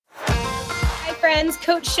friends,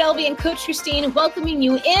 Coach Shelby and Coach Christine welcoming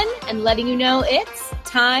you in and letting you know it's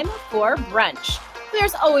time for brunch.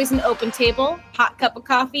 There's always an open table, hot cup of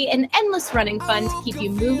coffee, and endless running fun to keep you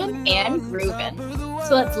moving and grooving.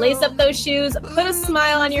 So let's lace up those shoes, put a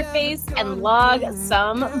smile on your face, and log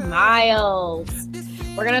some miles.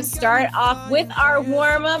 We're going to start off with our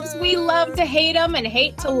warm-ups. We love to hate them and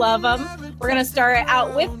hate to love them. We're going to start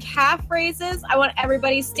out with calf raises. I want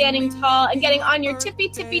everybody standing tall and getting on your tippy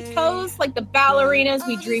toes like the ballerinas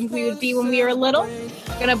we dreamed we would be when we were little.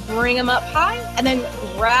 We're going to bring them up high and then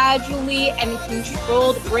gradually and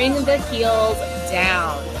controlled bring the heels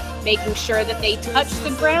down, making sure that they touch the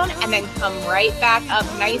ground and then come right back up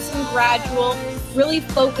nice and gradual, really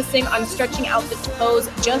focusing on stretching out the toes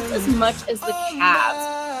just as much as the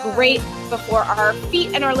calves. Great before our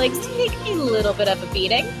feet and our legs take a little bit of a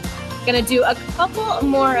beating. Going to do a couple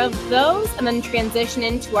more of those and then transition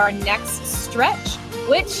into our next stretch,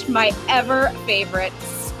 which my ever favorite,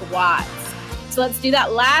 squats. So let's do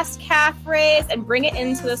that last calf raise and bring it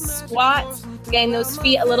into the squats, getting those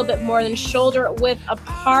feet a little bit more than shoulder width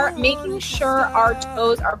apart, making sure our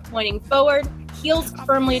toes are pointing forward, heels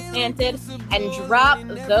firmly planted, and drop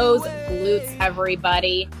those glutes,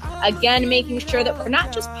 everybody. Again, making sure that we're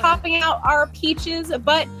not just popping out our peaches,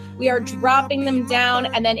 but we are dropping them down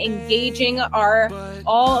and then engaging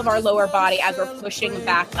all of our lower body as we're pushing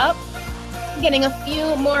back up. Getting a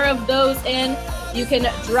few more of those in. You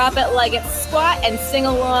can drop it like it's squat and sing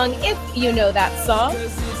along if you know that song.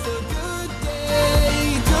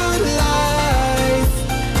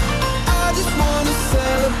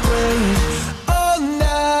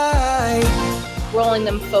 Rolling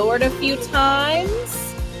them forward a few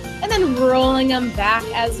times and then rolling them back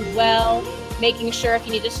as well. Making sure if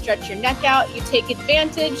you need to stretch your neck out, you take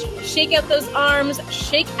advantage, shake out those arms,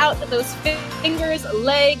 shake out those fingers,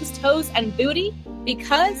 legs, toes, and booty,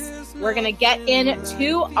 because we're going to get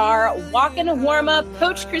into our walk-in warm-up.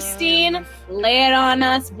 Coach Christine, lay it on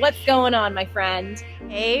us. What's going on, my friend?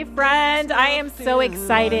 Hey, friend. I am so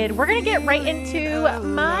excited. We're going to get right into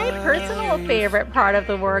my personal favorite part of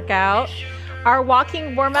the workout, our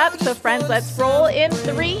walking warm-up. So, friends, let's roll in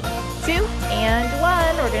 3, 2, and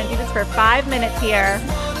 1. We're going to do this for 5 minutes here.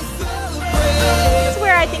 This is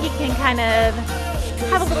where I think you can kind of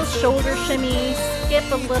have a little shoulder shimmy, skip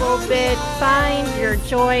a little bit, find your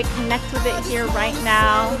joy, connect with it here right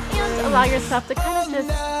now, and allow yourself to kind of just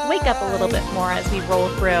wake up a little bit more as we roll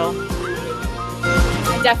through.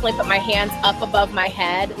 I definitely put my hands up above my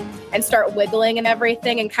head and start wiggling and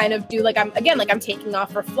everything and kind of do like I'm taking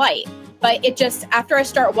off for flight. But it just, after I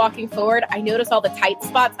start walking forward, I notice all the tight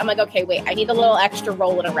spots. I'm like, okay, wait, I need a little extra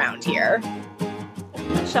rolling around here.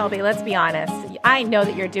 Shelby, let's be honest. I know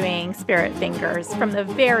that you're doing spirit fingers from the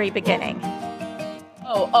very beginning.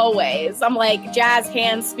 Oh, always. I'm like jazz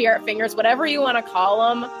hands, spirit fingers, whatever you want to call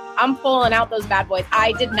them. I'm pulling out those bad boys.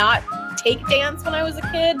 I did not take dance when I was a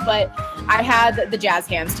kid, but I had the jazz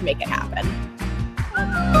hands to make it happen.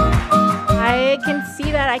 I can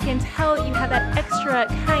see that. I can tell you have that extra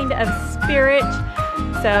kind of spirit.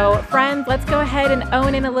 So, friends, let's go ahead and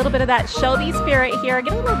own in a little bit of that Shelby spirit here.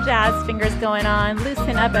 Get a little jazz fingers going on.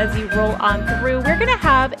 Loosen up as you roll on through. We're going to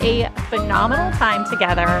have a phenomenal time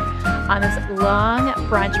together on this long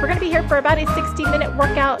brunch. We're going to be here for about a 60-minute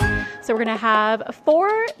workout. So we're going to have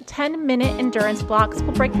 4 10-minute endurance blocks.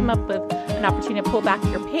 We'll break them up with an opportunity to pull back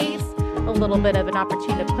your pace, a little bit of an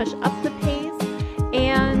opportunity to push up the pace.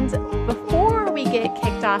 And before we get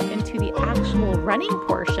kicked off into the actual running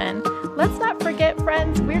portion, let's not forget,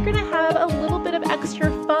 friends, we're going to have a little bit of extra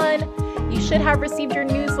fun. You should have received your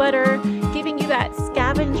newsletter giving you that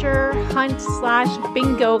scavenger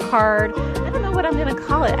hunt/bingo card. I don't know what I'm going to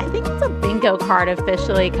call it. I think it's a bingo card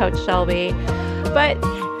officially, Coach Shelby. But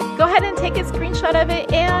go ahead and take a screenshot of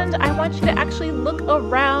it, and I want you to actually look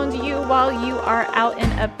around you while you are out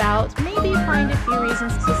and about. Maybe find a few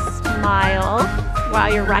reasons to smile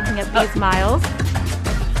while you're racking up these miles.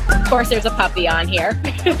 Of course, there's a puppy on here.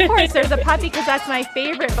 Of course, there's a puppy because that's my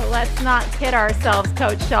favorite, but let's not kid ourselves,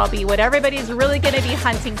 Coach Shelby. What everybody's really going to be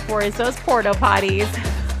hunting for is those porta potties.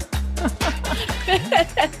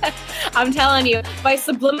 I'm telling you, by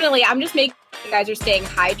subliminally, I'm just making you guys are staying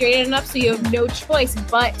hydrated enough so you have no choice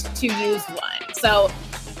but to use one. So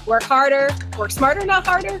work harder, work smarter, not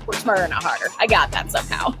harder, work smarter, not harder. I got that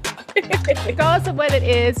somehow. Regardless of what it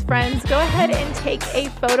is, friends, go ahead and take a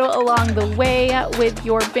photo along the way with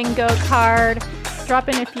your bingo card. Drop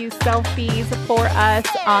in a few selfies for us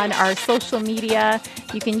on our social media.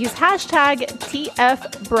 You can use hashtag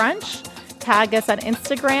TFBRUNch. Tag us on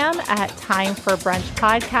Instagram at Time for Brunch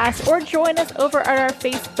Podcast, or join us over at our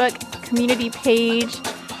Facebook community page.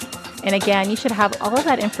 And again, you should have all of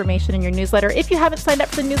that information in your newsletter. If you haven't signed up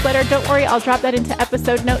for the newsletter, don't worry, I'll drop that into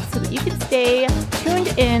episode notes so that you can stay tuned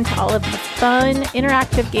in to all of these fun,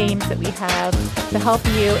 interactive games that we have to help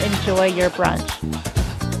you enjoy your brunch.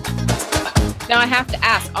 Now I have to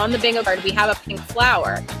ask, on the bingo card, we have a pink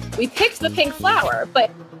flower. We picked the pink flower, but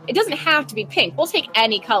it doesn't have to be pink. We'll take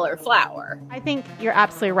any color flower. I think you're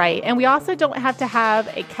absolutely right. And we also don't have to have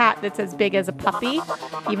a cat that's as big as a puppy,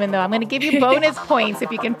 even though I'm going to give you bonus points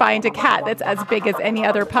if you can find a cat that's as big as any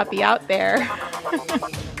other puppy out there.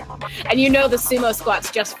 And you know the sumo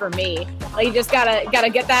squat's just for me. Like, you just gotta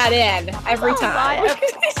get that in every time.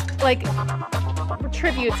 Like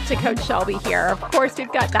tributes to Coach Shelby here. Of course,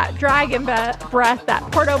 we've got that dragon breath,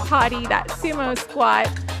 that porta potty, that sumo squat.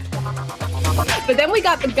 But then we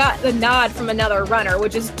got the nod from another runner,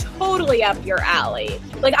 which is totally up your alley.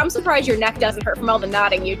 Like, I'm surprised your neck doesn't hurt from all the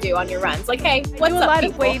nodding you do on your runs. Like, hey, what's up, a lot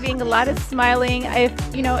people? Of waving, a lot of smiling.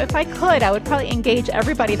 If I could, I would probably engage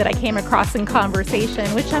everybody that I came across in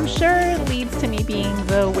conversation, which I'm sure leads to me being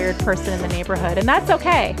the weird person in the neighborhood, and that's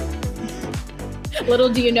okay. Little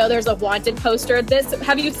do you know, there's a wanted poster of this.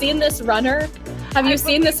 Have you seen this runner? Have you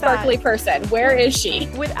seen this sparkly person? Where is she?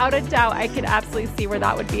 Without a doubt, I could absolutely see where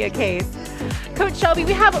that would be a case. Coach Shelby,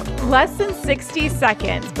 we have less than 60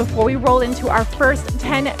 seconds before we roll into our first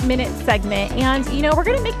 10-minute segment. And, we're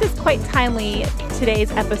going to make this quite timely,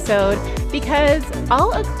 today's episode, because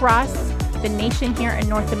all across the nation here in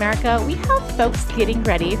North America, we have folks getting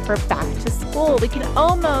ready for back to school. We can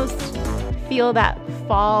almost feel that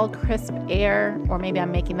fall crisp air, or maybe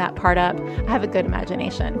I'm making that part up. I have a good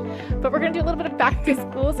imagination. But we're going to do a little bit of back to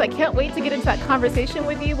school, so I can't wait to get into that conversation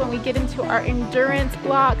with you when we get into our endurance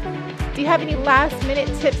block. Do you have any last minute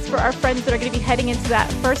tips for our friends that are going to be heading into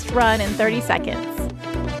that first run in 30 seconds?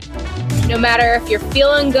 No matter if you're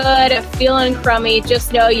feeling good, if feeling crummy,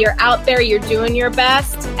 just know you're out there, you're doing your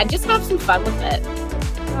best, and just have some fun with it.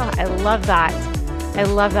 Oh, I love that. I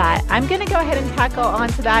love that. I'm going to go ahead and tackle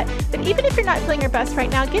onto that. But even if you're not feeling your best right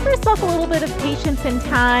now, give yourself a little bit of patience and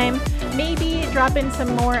time. Maybe drop in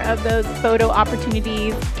some more of those photo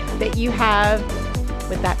opportunities that you have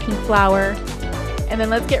with that pink flower. And then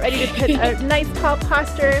let's get ready to put a nice tall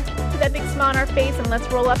posture, put that big smile on our face, and let's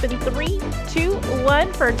roll up in 3, 2,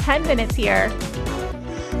 1 for 10 minutes here.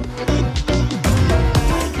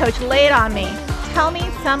 Coach, lay it on me. Tell me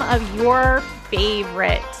some of your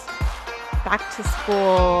favorite back to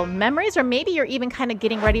school memories, or maybe you're even kind of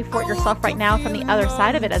getting ready for it yourself right now from the other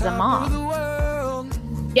side of it as a mom.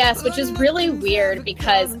 Yes, which is really weird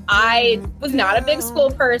because I was not a big school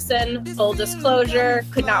person. Full disclosure,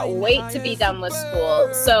 could not wait to be done with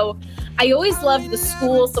school. So I always loved the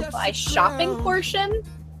school supply shopping portion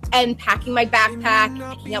and packing my backpack,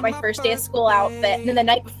 picking out my first day of school outfit. And then the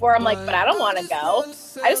night before, I'm like, but I don't want to go.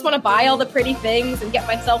 I just want to buy all the pretty things and get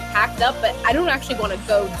myself packed up, but I don't actually want to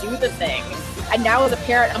go do the thing. And now as a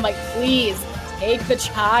parent, I'm like, please take the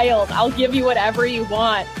child. I'll give you whatever you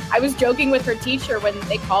want. I was joking with her teacher when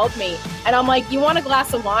they called me, and I'm like, you want a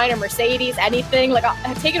glass of wine or Mercedes, anything? Like,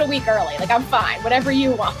 I'll take it a week early. Like, I'm fine. Whatever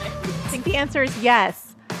you want. I think the answer is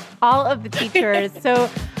yes. All of the teachers. So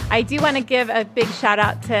I do want to give a big shout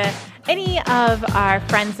out to any of our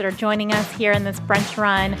friends that are joining us here in this brunch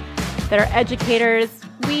run that are educators.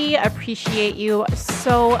 We appreciate you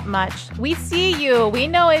so much. We see you. We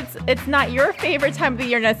know it's not your favorite time of the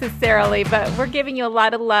year necessarily, but we're giving you a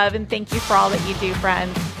lot of love, and thank you for all that you do,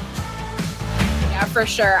 friends. Yeah, for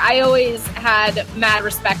sure. I always had mad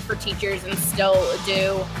respect for teachers and still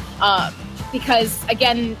do. Because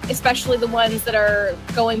again, especially the ones that are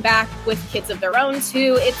going back with kids of their own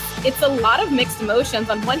too, it's a lot of mixed emotions.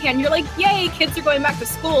 On one hand, you're like, yay, kids are going back to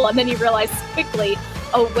school. And then you realize quickly,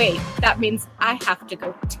 oh wait, that means I have to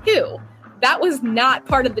go too. That was not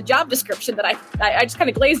part of the job description that I just kind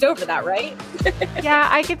of glazed over that, right? Yeah,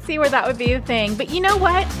 I could see where that would be the thing. But you know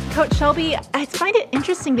what, Coach Shelby, I find it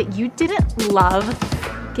interesting that you didn't love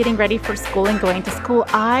getting ready for school and going to school.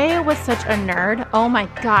 I was such a nerd. Oh my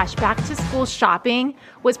gosh, back to school shopping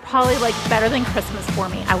was probably like better than Christmas for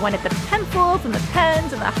me. I wanted the pencils and the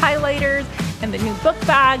pens and the highlighters and the new book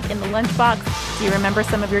bag and the lunchbox. Do you remember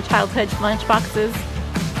some of your childhood lunchboxes?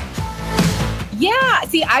 Yeah,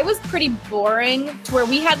 see, I was pretty boring to where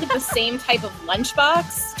we had like the same type of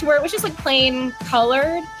lunchbox to where it was just like plain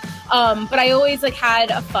colored. But I always like had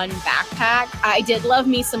a fun backpack. I did love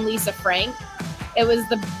me some Lisa Frank. It was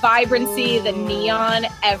the vibrancy, the neon,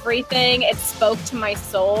 everything. It spoke to my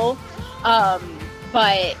soul.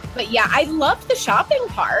 But yeah, I loved the shopping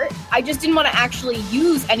part. I just didn't want to actually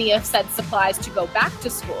use any of said supplies to go back to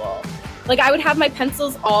school. Like, I would have my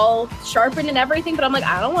pencils all sharpened and everything, but I'm like,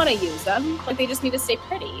 I don't want to use them. Like, they just need to stay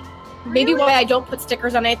pretty. maybe why I don't put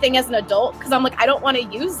stickers on anything as an adult, because I'm like, I don't want to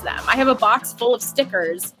use them. I have a box full of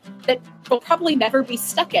stickers that will probably never be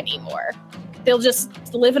stuck anymore. They'll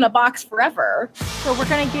just live in a box forever. So we're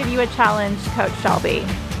going to give you a challenge, Coach Shelby.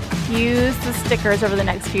 Use the stickers over the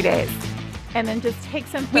next few days and then just take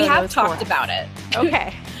some photos. We have talked about it.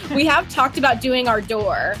 Okay. We have talked about doing our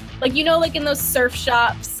door. Like, you know, like in those surf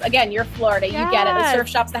shops, again, you're Florida, you get it. The surf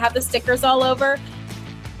shops that have the stickers all over.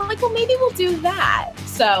 I'm like, well, maybe we'll do that.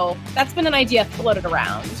 So that's been an idea floated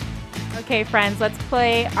around. Okay, friends, let's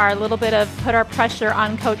play our little bit of put our pressure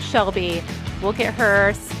on Coach Shelby. We'll get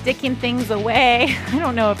her sticking things away. I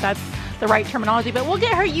don't know if that's the right terminology, but we'll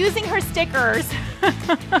get her using her stickers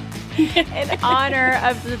in honor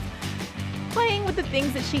of playing with the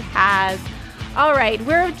things that she has. All right,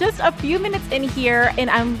 we're just a few minutes in here, and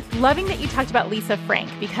I'm loving that you talked about Lisa Frank,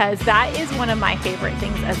 because that is one of my favorite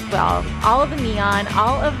things as well. All of the neon,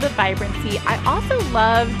 all of the vibrancy. I also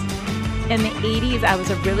loved, in the 80s, I was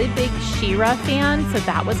a really big She-Ra fan, so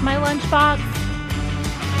that was my lunchbox.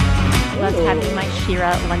 Loved having my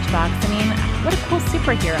She-Ra lunchbox. I mean, what a cool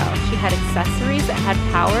superhero. She had accessories that had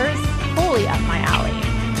powers. Totally up my alley.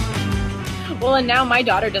 Well, and now my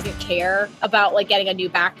daughter doesn't care about like getting a new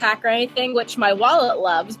backpack or anything, which my wallet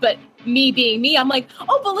loves. But me being me, I'm like,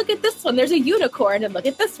 oh, but look at this one. There's a unicorn. And look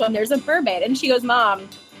at this one. There's a mermaid. And she goes, Mom,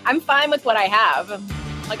 I'm fine with what I have.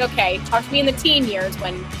 I'm like, okay, talk to me in the teen years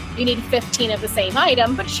when you need 15 of the same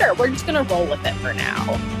item. But sure, we're just going to roll with it for now.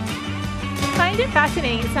 I find it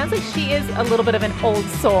fascinating. It sounds like she is a little bit of an old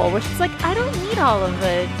soul, where she's like, I don't need all of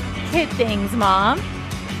the kid things, Mom.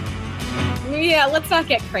 Yeah, let's not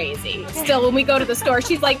get crazy. Still, when we go to the store,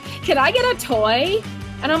 she's like, can I get a toy?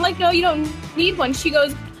 And I'm like, no, you don't need one. She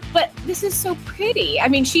goes, but this is so pretty. I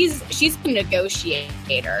mean, she's a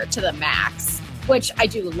negotiator to the max, which I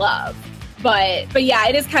do love. But yeah,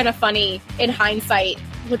 it is kind of funny in hindsight,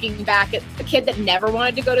 looking back at the kid that never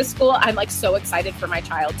wanted to go to school. I'm like so excited for my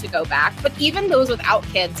child to go back. But even those without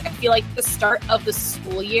kids, I feel like the start of the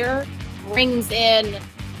school year brings in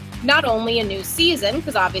not only a new season,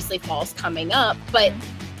 because obviously fall's coming up, but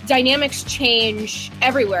dynamics change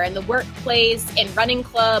everywhere, in the workplace, in running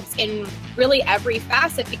clubs, in really every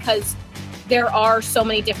facet, because there are so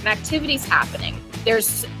many different activities happening.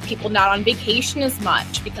 There's people not on vacation as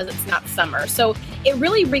much because it's not summer. So it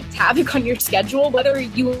really wreaked havoc on your schedule, whether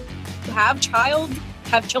you have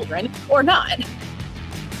children or not.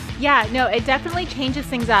 Yeah, no, it definitely changes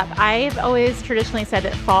things up. I've always traditionally said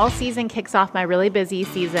that fall season kicks off my really busy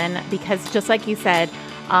season, because just like you said,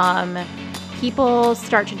 people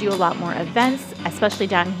start to do a lot more events, especially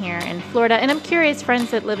down here in Florida. And I'm curious,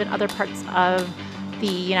 friends that live in other parts of the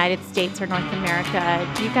United States or North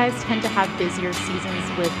America, do you guys tend to have busier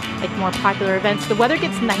seasons with like more popular events? The weather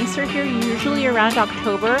gets nicer here usually around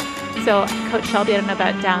October. So Coach Shelby, I don't know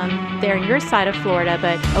about down there in your side of Florida,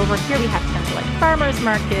 but over here we have tons of like farmers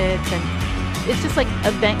markets, and it's just like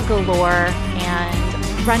event galore,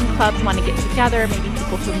 and run clubs want to get together, maybe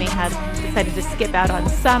people who may have decided to skip out on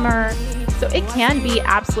summer. So it can be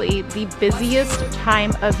absolutely the busiest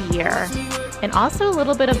time of year, and also a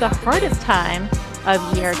little bit of the hardest time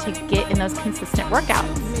of year to get in those consistent workouts.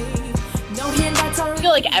 I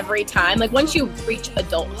feel like every time, like once you reach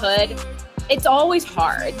adulthood, it's always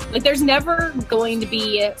hard. Like there's never going to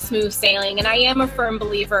be smooth sailing. And I am a firm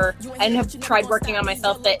believer, and have tried working on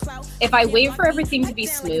myself, that if I wait for everything to be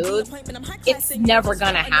smooth, it's never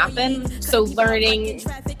going to happen. So learning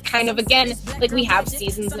kind of, again, like we have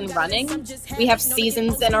seasons in running, we have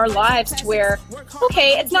seasons in our lives to where,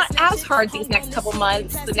 okay, it's not as hard these next couple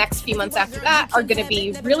months. The next few months after that are going to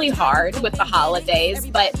be really hard with the holidays,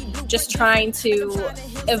 but just trying to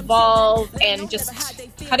evolve and just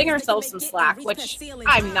cutting ourselves some slack, which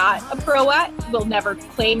I'm not a pro at, will never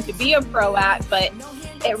claim to be a pro at, but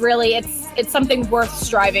it really, it's something worth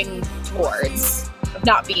striving towards,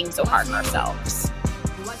 not being so hard on ourselves.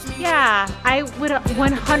 Yeah, I would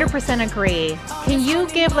 100% agree. Can you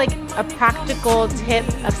give like a practical tip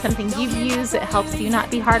of something you've used that helps you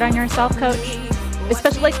not be hard on yourself, Coach?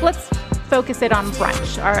 Especially like, let's focus it on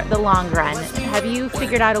brunch or the long run. Have you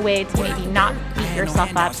figured out a way to maybe not beat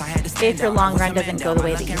yourself up if your long run doesn't go the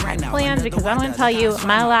way that you had planned? Because I'm going to tell you,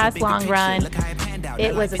 my last long run,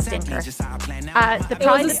 it was a stinker.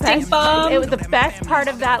 It was the best part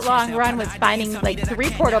of that long run was finding like 3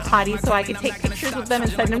 porta potties so I could take pictures with them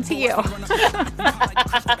and send them to you.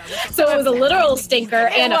 So it was a literal stinker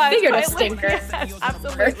and a figurative stinker. Yes,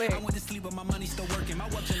 absolutely.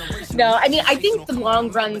 No, I mean, I think the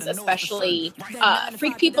long runs especially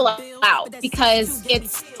freak people out because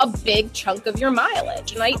it's a big chunk of your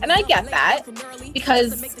mileage. And I get that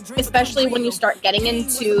because especially when you start getting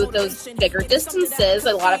into those bigger distances,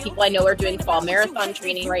 a lot of people I know are doing fall marathon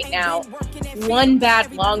training right now. One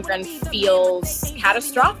bad long run feels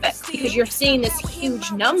catastrophic because you're seeing this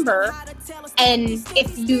huge number. And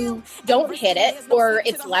if you don't hit it or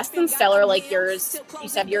it's less than stellar like you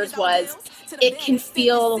said yours was, it can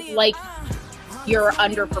feel like you're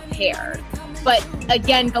underprepared. But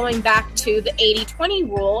again, going back to the 80-20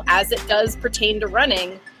 rule, as it does pertain to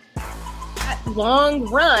running, that long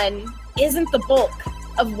run isn't the bulk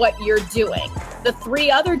of what you're doing. The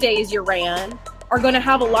 3 other days you ran are going to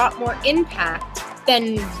have a lot more impact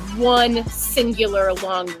than one singular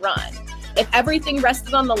long run. If everything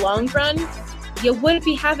rested on the long run, you wouldn't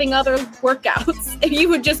be having other workouts. You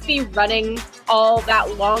would just be running all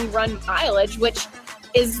that long run mileage, which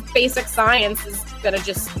is basic science, is going to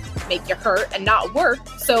just make you hurt and not work.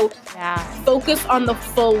 So focus on the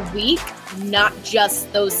full week, not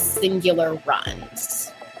just those singular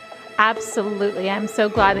runs. Absolutely. I'm so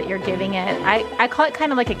glad that you're giving it. I call it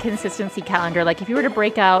kind of like a consistency calendar. Like if you were to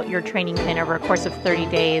break out your training plan over a course of 30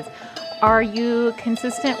 days, are you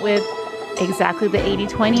consistent with exactly the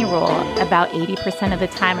 80-20 rule? About 80% of the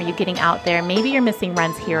time are you getting out there? Maybe you're missing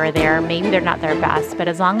runs here or there. Maybe they're not their best. But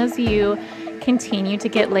as long as you continue to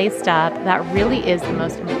get laced up, that really is the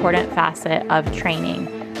most important facet of training.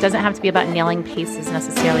 It doesn't have to be about nailing paces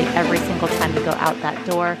necessarily every single time you go out that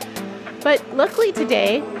door. But luckily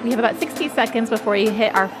today, we have about 60 seconds before you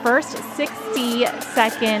hit our first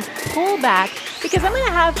 60-second pullback, because I'm going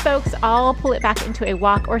to have folks all pull it back into a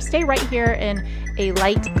walk or stay right here in a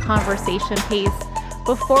light conversation pace.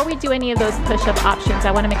 Before we do any of those push-up options,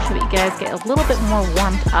 I want to make sure that you guys get a little bit more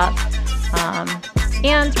warmed up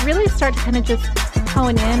and really start to kind of just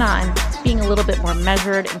hone in on being a little bit more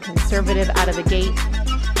measured and conservative out of the gate.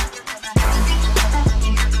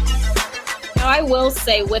 Now, I will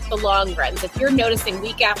say with the long runs, if you're noticing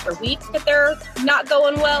week after week that they're not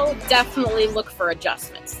going well, definitely look for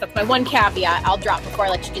adjustments. That's my one caveat I'll drop before I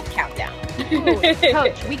let you do the countdown. Ooh,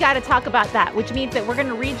 Coach, we got to talk about that, which means that we're going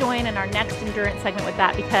to rejoin in our next endurance segment with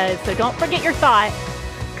that, so don't forget your thought,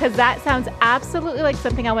 because that sounds absolutely like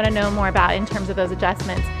something I want to know more about in terms of those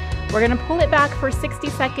adjustments. We're going to pull it back for 60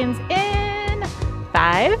 seconds in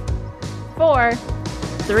 5, 4,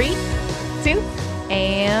 3, 2,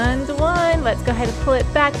 and 1. Let's go ahead and pull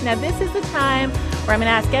it back. Now, this is the time where I'm going to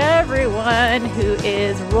ask everyone who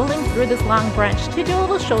is rolling through this long brunch to do a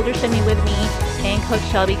little shoulder shimmy with me and Coach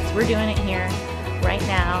Shelby, because we're doing it here right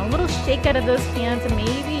now. A little shake out of those hands and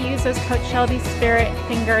maybe use those Coach Shelby spirit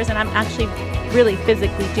fingers. And I'm actually really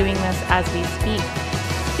physically doing this as we speak,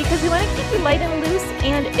 because we want to keep you light and loose.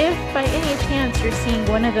 And if by any chance you're seeing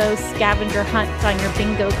one of those scavenger hunts on your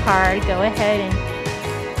bingo card, go ahead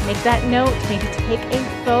and make that note, maybe take a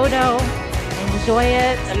photo, enjoy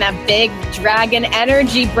it. And that big dragon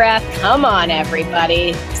energy breath. Come on,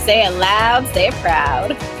 everybody. Say it loud, say it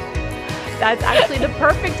proud. That's actually the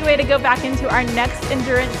perfect way to go back into our next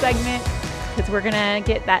endurance segment, because we're going to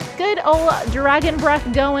get that good old dragon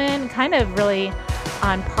breath going, kind of really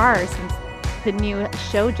on par since the new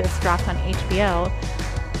show just dropped on HBO,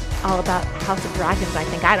 all about House of Dragons, I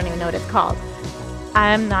think. I don't even know what it's called.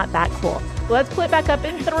 I'm not that cool. Let's pull it back up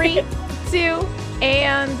in 3, 2,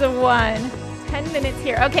 and 1. 10 minutes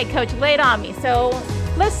here. Okay, Coach, lay it on me. So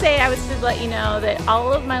let's say I was to let you know that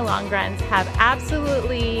all of my long runs have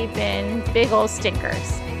absolutely been big old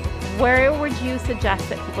stinkers. Where would you suggest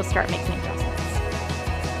that people start making adjustments?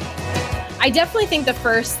 I definitely think the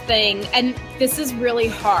first thing, and this is really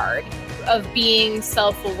hard, of being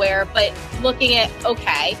self-aware, but looking at,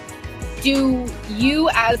 okay, do you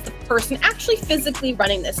as the person actually physically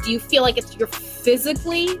running this, do you feel like you're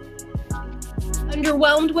physically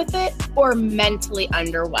underwhelmed with it or mentally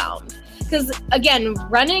underwhelmed? Because again,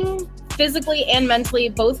 running physically and mentally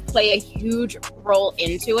both play a huge role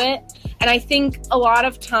into it. And I think a lot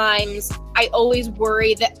of times I always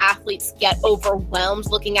worry that athletes get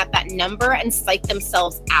overwhelmed looking at that number and psych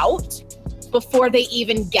themselves out before they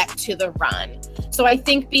even get to the run. So I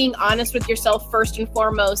think being honest with yourself first and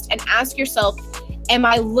foremost, and ask yourself, am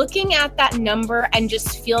I looking at that number and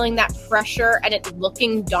just feeling that pressure and it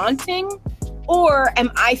looking daunting? Or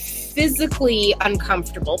am I physically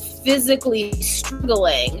uncomfortable, physically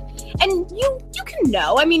struggling? And you can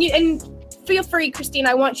know. I mean, and feel free, Christine,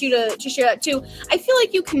 I want you to share that too. I feel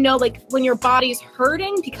like you can know, like, when your body's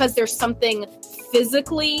hurting because there's something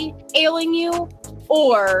physically ailing you,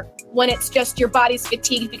 or when it's just your body's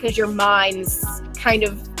fatigued because your mind's kind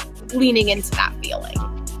of leaning into that feeling.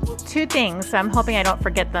 two things. So I'm hoping I don't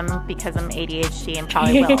forget them because I'm ADHD and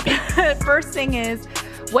probably will. First thing is,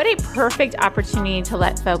 what a perfect opportunity to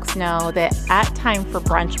let folks know that at Time for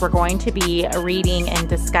Brunch, we're going to be reading and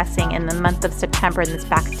discussing in the month of September, in this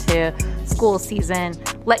back to school season,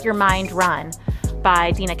 Let Your Mind Run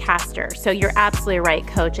by Dina Castor. So you're absolutely right,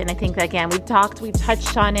 Coach. And I think that, again, we've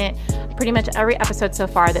touched on it pretty much every episode so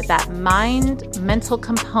far, that mental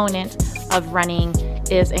component of running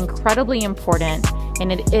is incredibly important.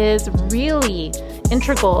 And it is really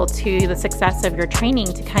integral to the success of your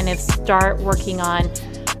training to kind of start working on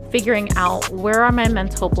figuring out where are my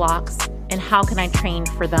mental blocks and how can I train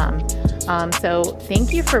for them. So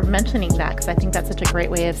thank you for mentioning that, because I think that's such a great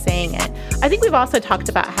way of saying it. I think we've also talked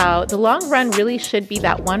about how the long run really should be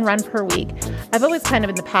that one run per week. I've always kind of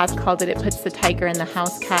in the past called it puts the tiger in the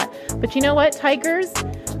house cat. But you know what? Tigers,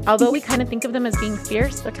 although we kind of think of them as being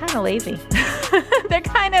fierce, they're kind of lazy. They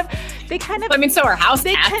kind of. I mean, so are house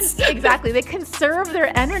cats. Exactly. They conserve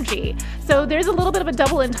their energy. So there's a little bit of a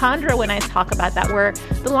double entendre when I talk about that, where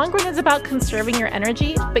the long run is about conserving your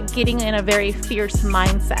energy, but getting in a very fierce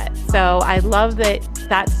mindset. So I love that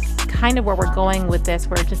that's kind of where we're going with this.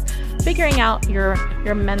 We're just figuring out your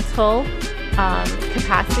mental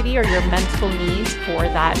capacity or your mental needs for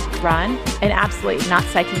that run, and absolutely not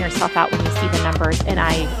psyching yourself out when you see the numbers. And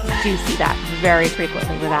I do see that very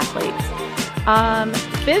frequently with athletes.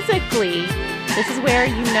 Physically, this is where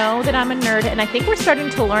you know that I'm a nerd, and I think we're starting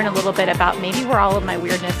to learn a little bit about maybe where all of my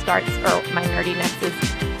weirdness starts, or my nerdiness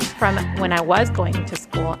is from when I was going to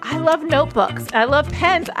school. I love notebooks. I love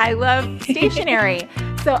pens. I love stationery.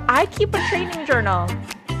 So I keep a training journal,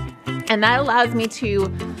 and that allows me to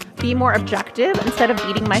be more objective. Instead of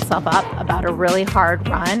beating myself up about a really hard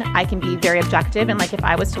run, I can be very objective. And like if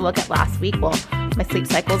I was to look at last week, well, my sleep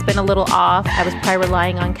cycle's been a little off. I was probably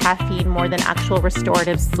relying on caffeine more than actual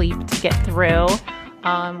restorative sleep to get through,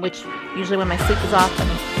 which usually when my sleep is off, my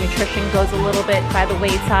nutrition goes a little bit by the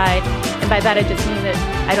wayside. And by that, I just mean that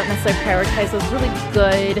I don't necessarily prioritize those really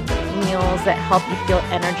good meals that help you feel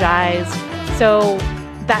energized. So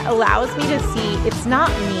that allows me to see it's not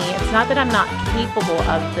me. It's not that I'm not capable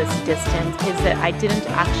of this distance. Is that I didn't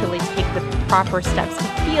actually take the proper steps to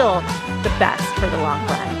feel the best for the long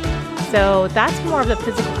run. So that's more of the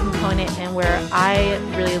physical component, and where I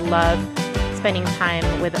really love spending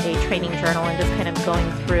time with a training journal and just kind of going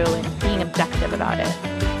through and being objective about it.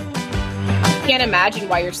 I can't imagine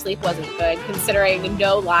why your sleep wasn't good, considering,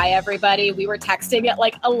 no lie, everybody, we were texting at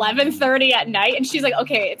like 11:30 at night, and she's like,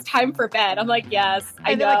 okay, it's time for bed. I'm like, yes,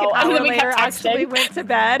 I know. Like an hour and then we later, kept texting. actually went to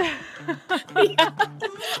bed. Yeah.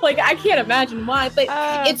 Like, I can't imagine why, but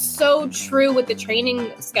it's so true with the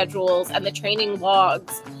training schedules and the training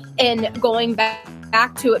logs, and going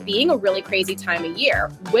back to it being a really crazy time of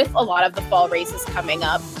year with a lot of the fall races coming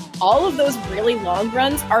up. All of those really long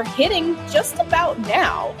runs are hitting just about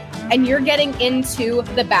now. And you're getting into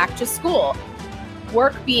the back to school.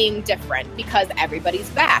 Work being different because everybody's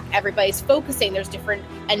back. Everybody's focusing. There's different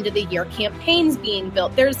end of the year campaigns being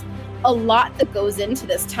built. There's a lot that goes into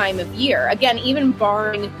this time of year. Again, even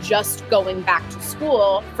barring just going back to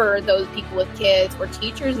school for those people with kids or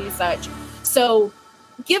teachers and such. So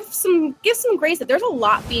give some grace that there's a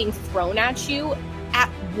lot being thrown at you at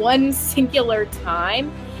one singular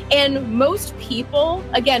time. And most people,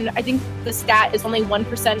 again, I think the stat is only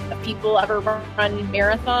 1% of people ever run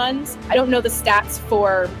marathons. I don't know the stats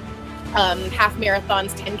for half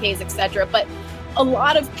marathons, 10Ks, etc. But a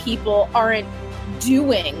lot of people aren't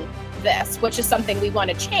doing this, which is something we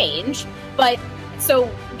want to change. But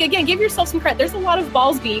so again, give yourself some credit. There's a lot of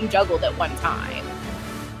balls being juggled at one time.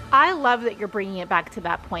 I love that you're bringing it back to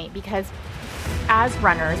that point, because as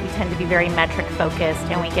runners, we tend to be very metric focused,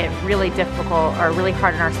 and we get really difficult or really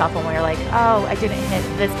hard on ourselves when we're like, oh, I didn't hit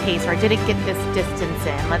this pace, or I didn't get this distance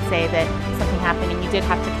in. Let's say that something happened and you did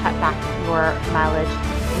have to cut back your mileage,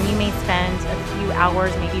 and you may spend a few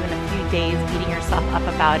hours, maybe even a few days beating yourself up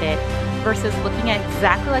about it, versus looking at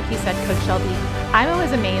exactly like you said, Coach Shelby. I'm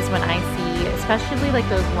always amazed when I see, especially like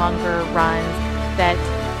those longer runs, that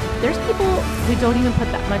there's people who don't even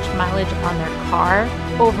put that much mileage on their car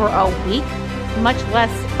over a week, much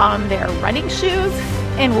less on their running shoes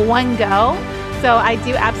in one go. So I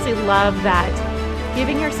do absolutely love that.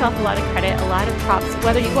 Giving yourself a lot of credit, a lot of props,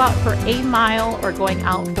 whether you go out for a mile or going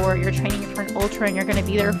out for you're training for an ultra and you're going to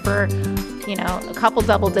be there for, a couple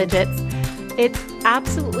double digits. It's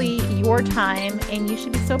absolutely your time, and you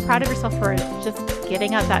should be so proud of yourself for just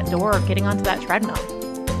getting out that door, getting onto that treadmill.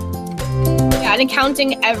 Yeah, and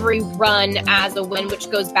counting every run as a win,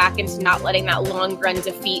 which goes back into not letting that long run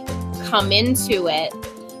defeat come into it.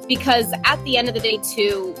 Because at the end of the day,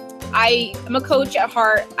 too, I am a coach at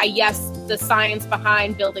heart. Yes, the science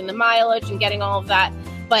behind building the mileage and getting all of that,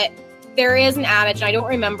 but there is an adage, and I don't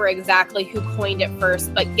remember exactly who coined it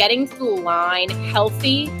first, but getting to the line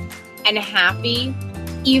healthy and happy,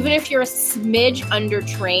 even if you're a smidge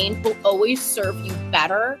undertrained, will always serve you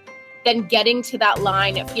better than getting to that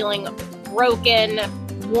line feeling broken,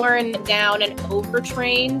 worn down, and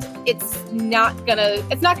overtrained. It's not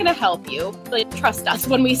gonna help you. Like, trust us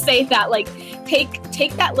when we say that. Like,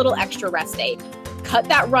 take that little extra rest day, cut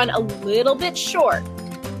that run a little bit short,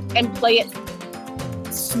 and play it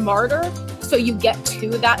smarter so you get to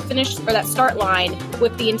that finish or that start line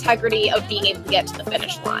with the integrity of being able to get to the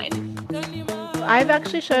finish line. I've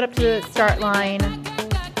actually showed up to the start line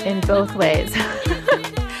in both ways.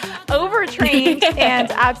 Overtrained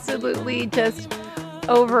and absolutely just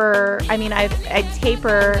I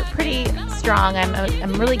taper pretty strong.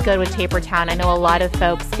 I'm really good with Taper Town. I know a lot of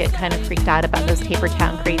folks get kind of freaked out about those Taper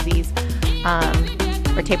Town crazies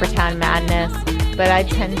or Taper Town madness. But I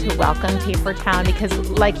tend to welcome Taper Town because,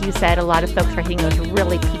 like you said, a lot of folks are hitting those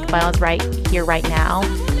really peak miles right here, right now.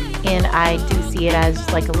 And I do see it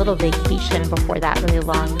as like a little vacation before that really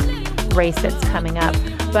long race that's coming up.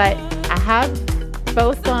 But I have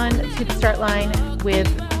both gone to the start line with,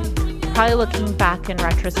 probably looking back in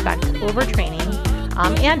retrospect, overtraining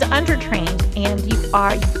and undertrained. And you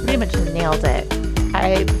pretty much nailed it.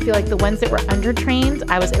 I feel like the ones that were undertrained,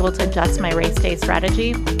 I was able to adjust my race day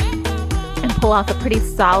strategy and pull off a pretty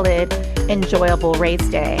solid, enjoyable race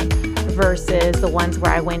day versus the ones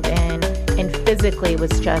where I went in and physically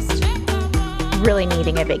was just really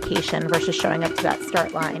needing a vacation versus showing up to that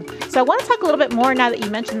start line. So I want to talk a little bit more now that you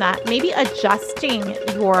mentioned that, maybe adjusting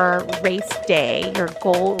your race day, your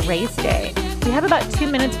goal race day. We have about 2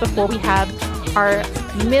 minutes before we have our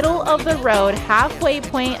middle of the road, halfway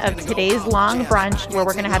point of today's long brunch, where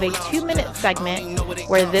we're going to have a 2-minute segment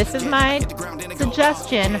where this is my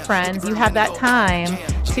suggestion, friends. You have that time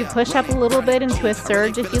to push up a little bit into a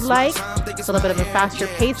surge if you'd like, a little bit of a faster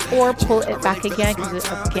pace, or pull it back again, because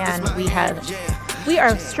again, we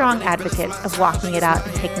are strong advocates of walking it out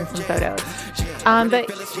and taking some photos. But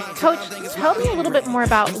Coach, tell me a little bit more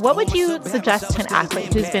about what would you suggest to an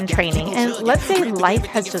athlete who's been training, and let's say life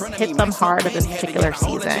has just hit them hard this particular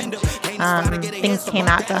season. Things came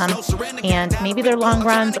at them, and maybe their long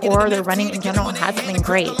runs or their running in general hasn't been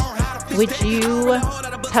great. Would you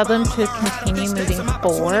tell them to continue moving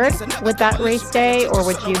forward with that race day, or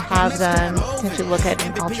would you have them potentially look at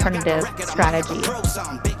an alternative strategy?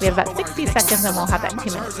 We have about 60 seconds and we'll have that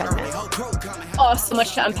 2-minute segment. Oh, so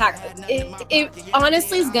much to unpack. It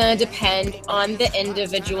honestly is going to depend on the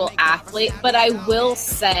individual athlete, but I will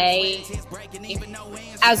say,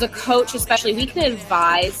 as a coach especially, we can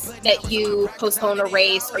advise that you postpone a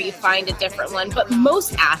race or you find a different one, but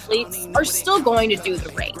most athletes are still going to do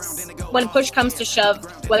the race when push comes to shove,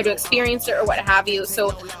 whether to experience it or what have you.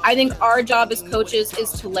 So I think our job as coaches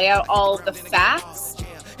is to lay out all the facts,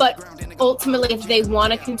 but ultimately, if they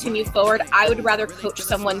want to continue forward, I would rather coach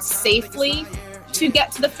someone safely to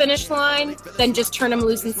get to the finish line than just turn them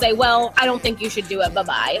loose and say, well, I don't think you should do it.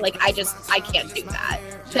 Bye-bye. Like, I can't do that,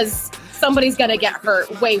 because somebody's going to get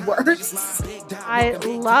hurt way worse. I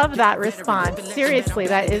love that response. Seriously,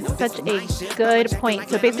 that is such a good point.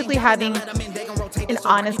 So basically having an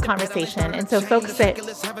honest conversation. And so folks that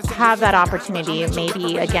have that opportunity,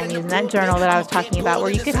 maybe again using that journal that I was talking about,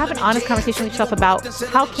 where you could have an honest conversation with yourself about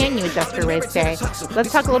how can you adjust your race day.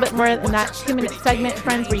 Let's talk a little bit more in that 2-minute segment,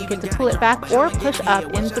 friends, where you get to pull it back or push up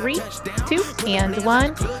in 3, 2, and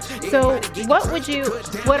 1. So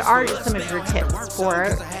what are some of your tips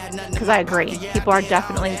for, because I agree, people are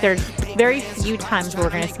definitely, there's very few times where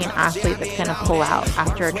we're going to see an athlete that's going to pull out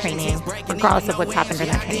after a training, regardless of what's happened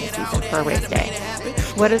during that training season for a race day.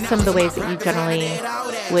 What are some of the ways that you generally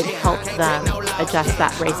would help them adjust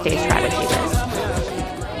that race day strategy with?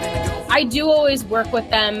 I do always work with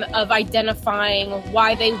them of identifying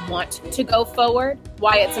why they want to go forward,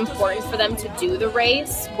 why it's important for them to do the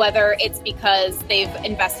race, whether it's because they've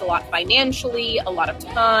invested a lot financially, a lot of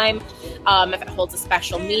time, if it holds a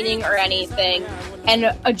special meaning or anything,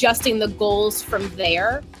 and adjusting the goals from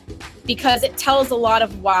there, because it tells a lot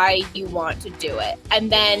of why you want to do it.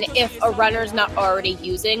 And then if a runner's not already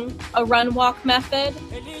using a run-walk method,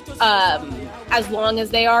 as long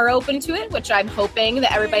as they are open to it, which I'm hoping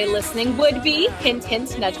that everybody listening would be, hint,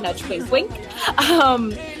 hint, nudge, nudge, wink, wink,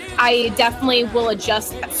 I definitely will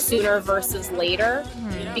adjust that sooner versus later.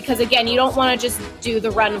 Because again, you don't want to just do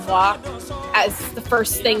the run walk as the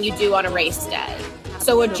first thing you do on a race day.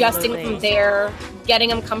 So adjusting from there, getting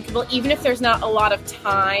them comfortable, even if there's not a lot of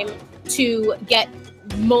time to get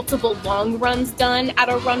multiple long runs done at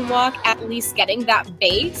a run walk, at least getting that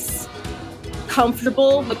base,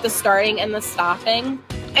 comfortable with the starting and the stopping,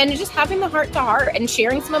 and just having the heart to heart and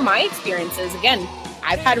sharing some of my experiences. Again,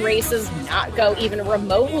 I've had races not go even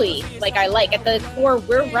remotely like I like. At the core,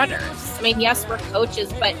 we're runners. I mean, yes, we're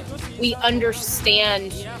coaches, but we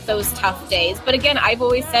understand those tough days. But again, I've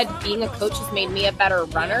always said being a coach has made me a better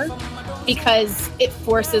runner because it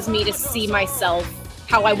forces me to see myself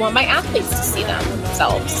how I want my athletes to see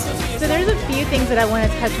themselves. So there's a few things that I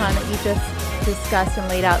want to touch on that you just discussed and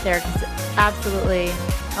laid out there, because absolutely,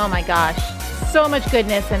 oh my gosh, so much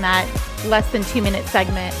goodness in that less than 2-minute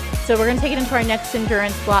segment. So we're going to take it into our next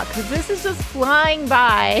endurance block, because this is just flying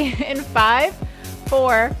by in 5,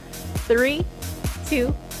 4, 3,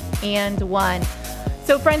 2, and 1.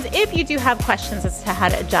 So friends, if you do have questions as to how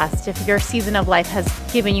to adjust, if your season of life has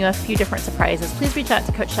given you a few different surprises, please reach out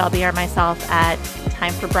to Coach Shelby or myself at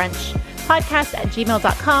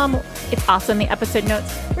timeforbrunchpodcast@gmail.com. It's also in the episode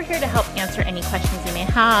notes. We're here to help answer any questions you may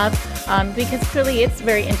have, because clearly it's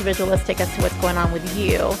very individualistic as to what's going on with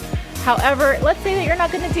you. However, let's say that you're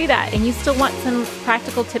not going to do that and you still want some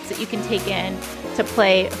practical tips that you can take in to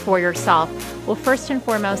play for yourself. Well, first and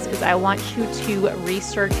foremost is I want you to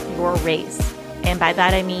research your race. And by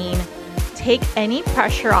that, I mean, take any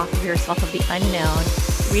pressure off of yourself of the unknown.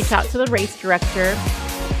 Reach out to the race director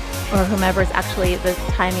or whomever is actually the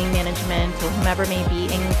timing management or whomever may be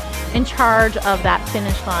in charge of that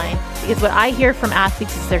finish line. Because what I hear from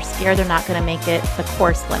athletes is they're scared they're not going to make it the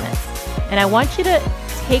course limits. And I want you to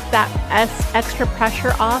take that extra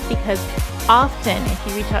pressure off, because often if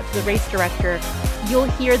you reach out to the race director, you'll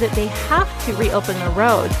hear that they have to reopen the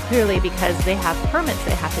roads, clearly because they have permits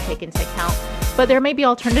they have to take into account. But there may be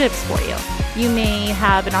alternatives for you. You may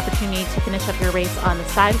have an opportunity to finish up your race on the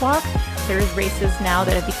sidewalk. There's races now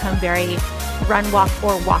that have become very run, walk,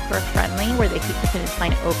 or walker friendly, where they keep the finish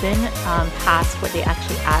line open past what they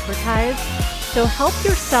actually advertise. So help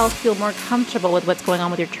yourself feel more comfortable with what's going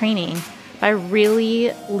on with your training by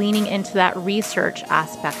really leaning into that research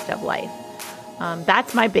aspect of life.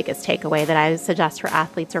 That's my biggest takeaway that I suggest for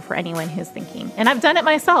athletes or for anyone who's thinking. And I've done it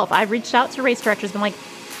myself. I've reached out to race directors, been like,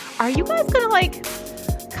 are you guys going to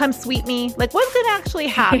come sweep me? Like, what's going to actually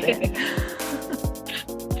happen?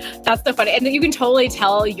 That's so funny. And you can totally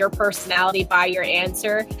tell your personality by your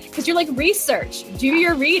answer, because you're like, research, do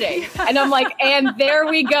your reading. And I'm like, and there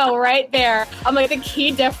we go, right there. I'm like, the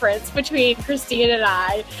key difference between Christine and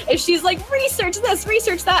I is she's like, research this,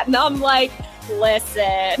 research that. And I'm like,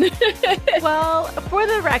 listen. Well, for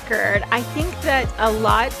the record, I think that a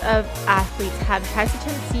lot of athletes have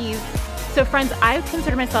hesitancies. So friends, I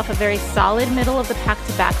consider myself a very solid middle of the pack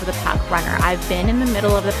to back of the pack runner. I've been in the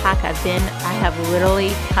middle of the pack. I have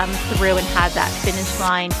literally come through and had that finish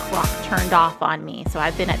line clock turned off on me. So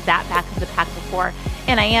I've been at that back of the pack before,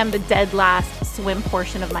 and I am the dead last swim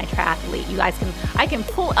portion of my triathlete. You guys I can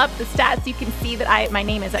pull up the stats. You can see that my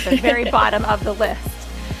name is at the very bottom of the list.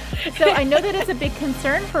 So I know that it's a big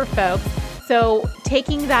concern for folks. So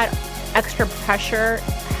taking that extra pressure,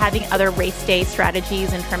 having other race day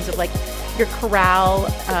strategies in terms of like your corral,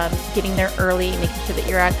 getting there early, making sure that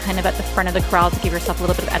you're kind of at the front of the corral to give yourself a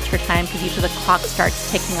little bit of extra time, because usually the clock starts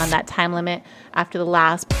ticking on that time limit after the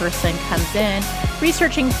last person comes in.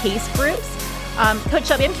 Researching pace groups. Coach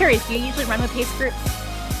Shelby, I'm curious, do you usually run with pace groups?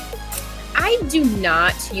 I do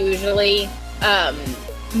not usually,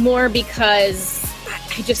 more because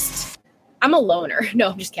I'm a loner. No,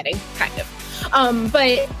 I'm just kidding, kind of.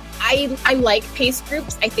 But I like pace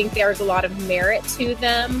groups. I think there's a lot of merit to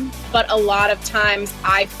them, but a lot of times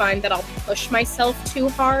I find that I'll push myself too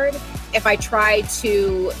hard if I try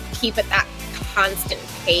to keep at that constant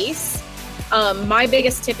pace. My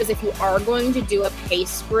biggest tip is, if you are going to do a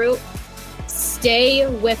pace group, stay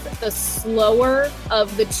with the slower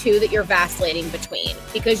of the two that you're vacillating between,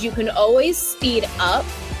 because you can always speed up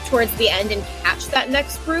towards the end and catch that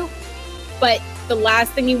next group. But the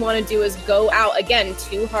last thing you want to do is go out again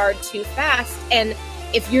too hard, too fast. And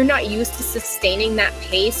if you're not used to sustaining that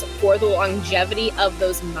pace for the longevity of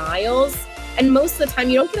those miles, and most of the time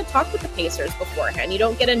you don't get to talk with the pacers beforehand, you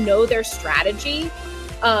don't get to know their strategy.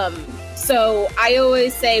 So I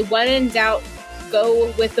always say, when in doubt,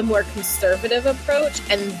 go with the more conservative approach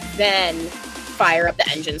and then fire up the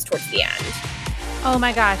engines towards the end. Oh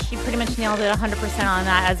my gosh, you pretty much nailed it 100% on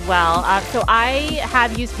that as well. So I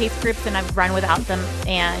have used pace groups and I've run without them,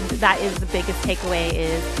 and that is the biggest takeaway,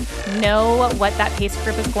 is know what that pace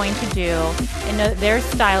group is going to do and know their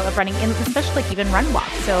style of running, and especially like even run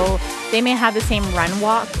walk. So They may have the same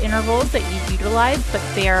run-walk intervals that you utilize, but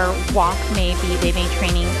their walk they may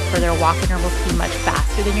training for their walk intervals to be much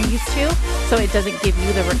faster than you're used to. So it doesn't give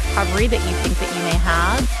you the recovery that you think that you may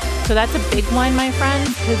have. So that's a big one, my friends,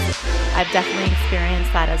 because I've definitely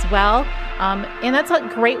experienced that as well. And that's a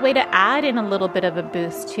great way to add in a little bit of a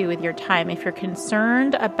boost too with your time if you're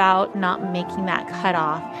concerned about not making that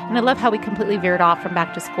cutoff. And I love how we completely veered off from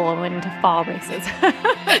back to school and went into fall races.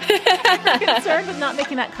 Concerned with not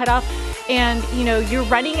making that cutoff, and your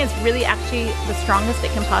running is really actually the strongest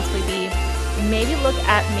it can possibly be. Maybe look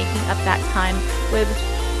at making up that time with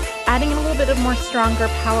adding in a little bit of more stronger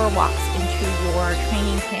power walks into your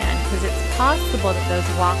training plan, because it's possible that those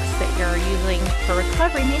walks that you're using for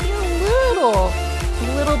recovery may be a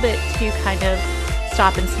little bit too kind of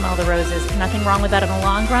stop and smell the roses. Nothing wrong with that in the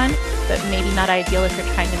long run, but maybe not ideal if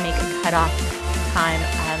you're trying to make a cutoff time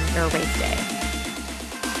on your race day.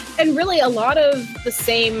 And really a lot of the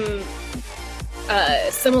same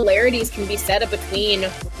similarities can be said between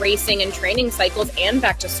racing and training cycles and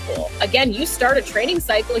back to school. Again, you start a training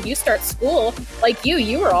cycle, you start school, like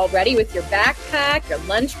you were all ready with your backpack, your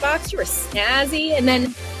lunchbox, you were snazzy, and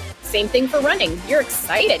then same thing for running. You're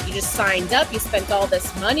excited. You just signed up, you spent all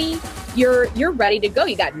this money, you're ready to go.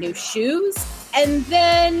 You got new shoes, and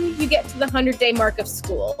then you get to the 100-day mark of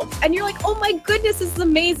school, and you're like, oh my goodness, this is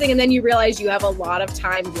amazing, and then you realize you have a lot of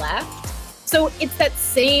time left. So it's that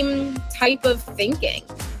same type of thinking.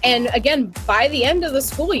 And again, by the end of the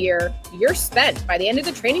school year, you're spent. By the end of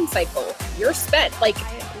the training cycle, you're spent. Like,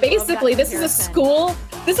 basically, this is school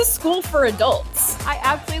for adults. I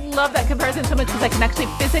absolutely love that comparison so much because I can actually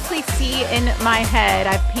physically see in my head.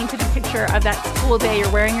 I've painted a picture of that school day.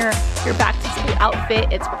 You're wearing your back to school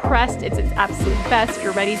outfit. It's pressed. It's its absolute best.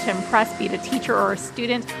 You're ready to impress, be it a teacher or a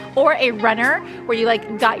student or a runner, where you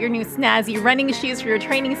got your new snazzy running shoes for your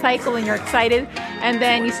training cycle and you're excited. And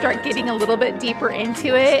then you start getting a little bit deeper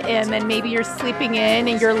into it, and then maybe you're sleeping in,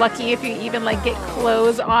 and you're lucky if you even get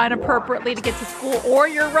clothes on appropriately to get to school or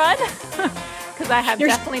your run. Because I have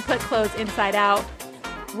definitely put clothes inside out,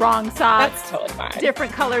 wrong socks, that's totally fine.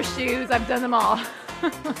 Different color shoes. I've done them all.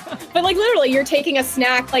 But literally, you're taking a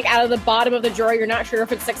snack out of the bottom of the drawer. You're not sure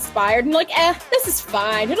if it's expired, and this is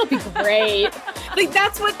fine. It'll be great.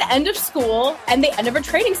 That's what the end of school and the end of a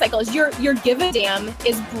training cycle is. Your give a damn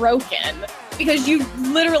is broken because you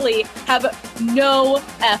literally have no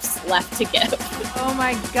F's left to give. Oh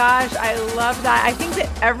my gosh, I love that. I think that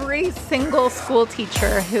every single school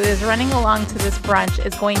teacher who is running along to this brunch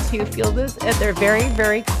is going to feel this at their very,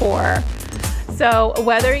 very core. So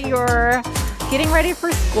whether you're getting ready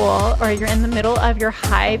for school or you're in the middle of your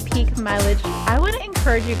high peak mileage, I want to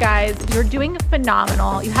encourage you guys, you're doing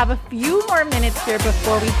phenomenal. You have a few more minutes here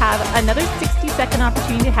before we have another 60-second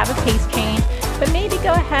opportunity to have a pace change, but maybe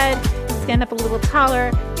go ahead, stand up a little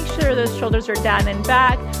taller, make sure those shoulders are down and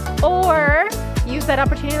back, or use that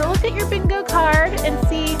opportunity to look at your bingo card and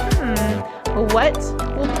see, what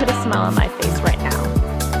will put a smile on my face right now?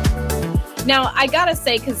 Now, I gotta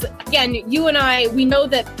say, because again, you and I, we know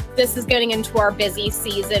that this is getting into our busy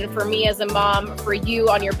season, for me as a mom, for you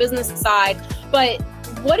on your business side, but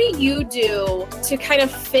what do you do to kind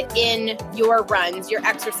of fit in your runs, your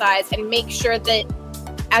exercise, and make sure that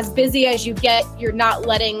as busy as you get, you're not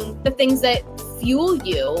letting the things that fuel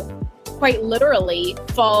you quite literally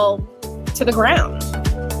fall to the ground?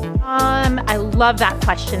 I love that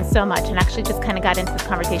question so much, and actually just kind of got into this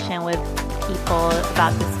conversation with people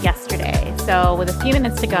about this yesterday. So with a few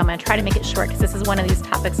minutes to go, I'm going to try to make it short because this is one of these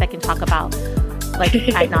topics I can talk about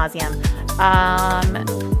ad nauseum.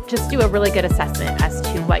 Just do a really good assessment as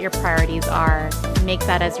to what your priorities are. Make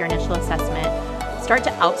that as your initial assessment. Start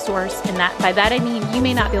to outsource, and by that I mean you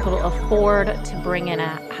may not be able to afford to bring in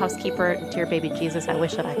a housekeeper to your baby Jesus. I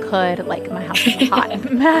wish that I could. My house is a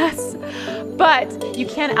hot mess. But you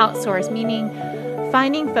can outsource, meaning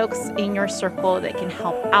finding folks in your circle that can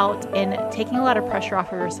help out and taking a lot of pressure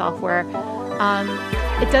off of yourself where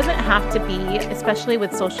it doesn't have to be, especially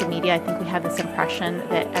with social media, I think we have this impression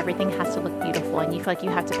that everything has to look beautiful and you feel like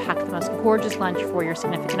you have to pack the most gorgeous lunch for your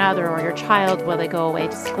significant other or your child while they go away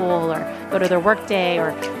to school or go to their work day,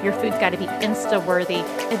 or your food's got to be Insta-worthy.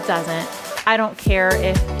 It doesn't. I don't care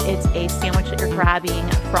if it's a sandwich that you're grabbing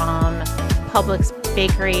from Publix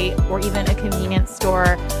bakery or even a convenience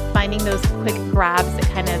store, finding those quick grabs that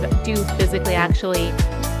kind of do physically actually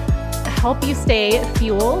help you stay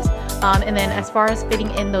fueled. And then as far as fitting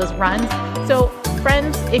in those runs, so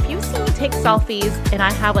friends, if you see me take selfies and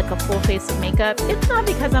I have a full face of makeup, it's not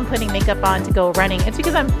because I'm putting makeup on to go running. It's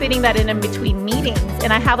because I'm fitting that in between meetings.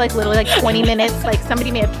 And I have literally 20 minutes,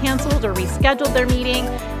 somebody may have canceled or rescheduled their meeting.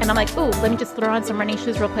 And I'm ooh, let me just throw on some running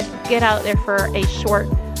shoes real quick, get out there for a short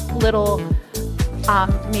little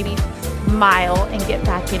maybe mile and get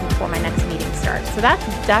back in before my next meeting starts. So that's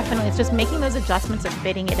definitely, it's just making those adjustments and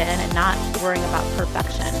fitting it in and not worrying about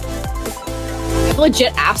perfection. I've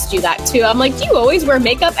legit asked you that too. I'm like, do you always wear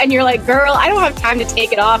makeup? And you're like, girl, I don't have time to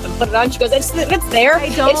take it off and put it on. She goes, it's there. I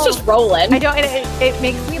don't. It's just rolling. I don't. And it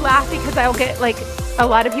makes me laugh because I'll get like, a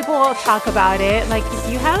lot of people will talk about it. Like,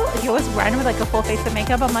 do you always run with like a full face of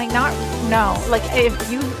makeup? I'm like, no. Like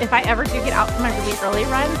if I ever do get out for my really early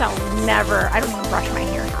runs, I don't even brush my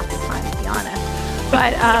hair half the time, to be honest.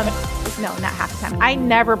 But no, not half the time. I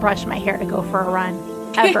never brush my hair to go for a run,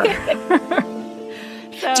 ever.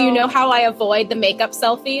 So, do you know how I avoid the makeup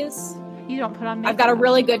selfies? You don't put on makeup? I've got a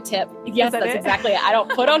really good tip. Yes, that's exactly it. I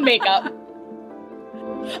don't put on makeup.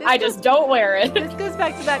 I just don't wear it. This goes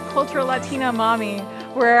back to that cultural Latina mommy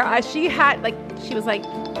where she was like,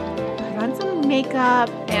 put on some makeup,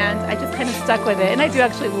 and I just kind of stuck with it. And I do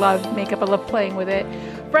actually love makeup. I love playing with it.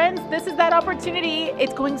 Friends, this is that opportunity.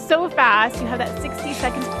 It's going so fast. You have that 60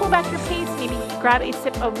 seconds. Pull back your pace. Maybe grab a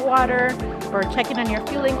sip of water or check in on your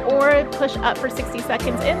fueling or push up for 60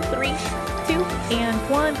 seconds in 3, 2, and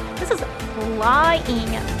 1. This is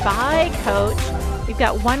flying by, Coach. We've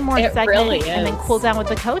got one more segment really and then cool down with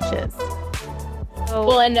the coaches.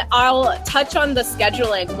 Well, and I'll touch on the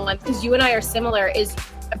scheduling one because you and I are similar is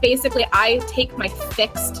basically I take my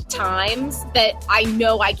fixed times that I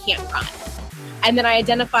know I can't run. And then I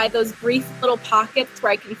identify those brief little pockets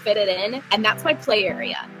where I can fit it in. And that's my play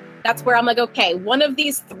area. That's where I'm like, okay, one of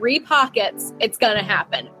these 3 pockets, it's going to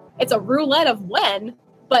happen. It's a roulette of when,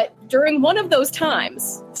 but during one of those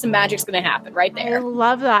times, some magic's going to happen right there. I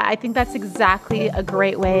love that. I think that's exactly a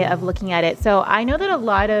great way of looking at it. So I know that a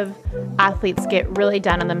lot of athletes get really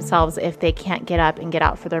down on themselves if they can't get up and get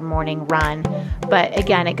out for their morning run. But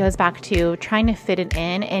again, it goes back to trying to fit it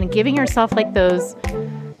in and giving yourself like those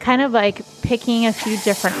kind of like picking a few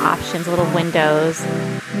different options, little windows,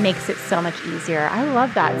 makes it so much easier. I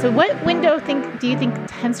love that. So what window do you think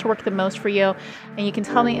tends to work the most for you? And you can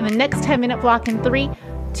tell me in the next 10-minute block in 3,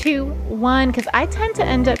 2, 1, because I tend to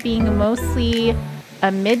end up being mostly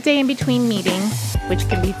a midday in between meetings, which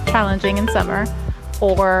can be challenging in summer,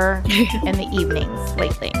 or in the evenings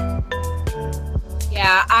lately.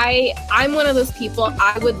 Yeah, I'm one of those people.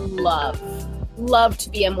 I would love to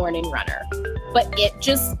be a morning runner, but it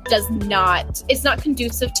just it's not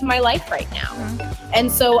conducive to my life right now. Mm-hmm.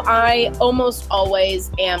 And so I almost always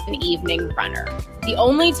am an evening runner. The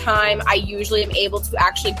only time I usually am able to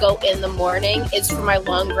actually go in the morning is for my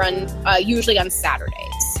long run, usually on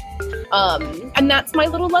Saturdays. And that's my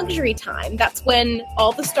little luxury time. That's when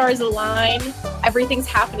all the stars align, everything's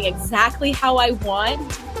happening exactly how I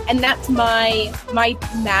want. And that's my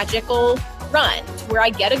magical run where I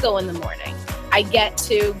get to go in the morning. I get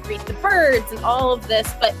to greet the birds and all of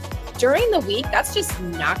this, but during the week, that's just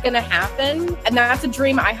not going to happen. And that's a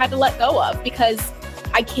dream I had to let go of because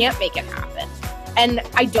I can't make it happen. And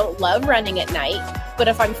I don't love running at night, but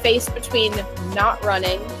if I'm faced between not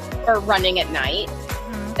running or running at night,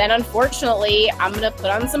 then unfortunately, I'm going to put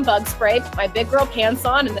on some bug spray, put my big girl pants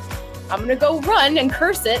on, and I'm going to go run and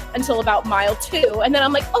curse it until about mile 2. And then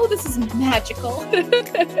I'm like, oh, this is magical.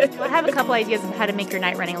 I have a couple ideas of how to make your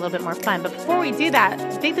night running a little bit more fun. But before we do that,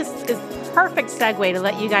 I think this is perfect segue to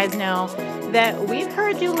let you guys know that we've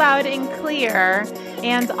heard you loud and clear.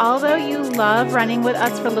 And although you love running with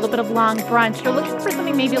us for a little bit of long brunch, you're looking for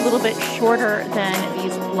something maybe a little bit shorter than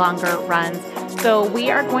these longer runs. So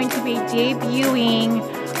we are going to be debuting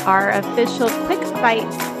our official Quick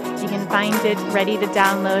Bites. You can find it ready to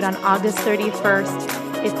download on August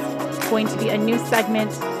 31st. It's going to be a new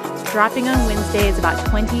segment dropping on Wednesdays, about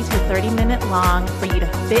 20 to 30 minute long for you to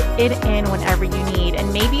fit it in whenever you need.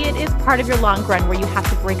 And maybe it is part of your long run where you have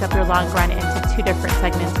to break up your long run into 2 different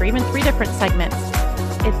segments or even 3 different segments.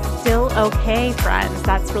 It's still okay, friends.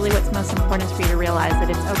 That's really what's most important is for you to realize that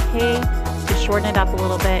it's okay to shorten it up a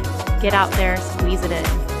little bit, get out there, squeeze it in.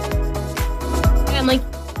 And like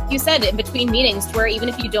you said, in between meetings, where even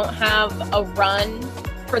if you don't have a run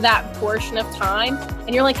for that portion of time,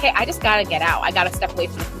 and you're like, hey, I just got to get out. I got to step away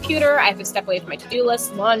from the computer. I have to step away from my to-do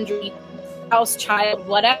list, laundry, house, child,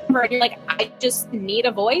 whatever. And you're like, I just need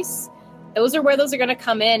a voice. Those are where those are going to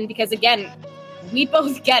come in because, again, we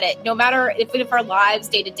both get it. No matter if our lives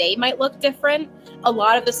day to day might look different, a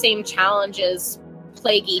lot of the same challenges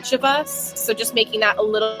plague each of us. So just making that a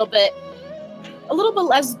little bit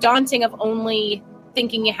less daunting of only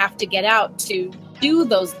thinking you have to get out to do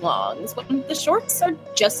those longs when the shorts are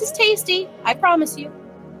just as tasty. I promise you.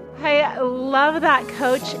 I love that,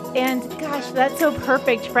 Coach. And gosh, that's so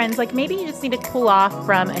perfect, friends. Like maybe you just need to cool off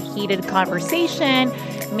from a heated conversation.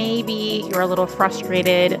 maybe you're a little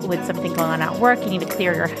frustrated with something going on at work, you need to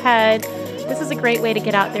clear your head. This is a great way to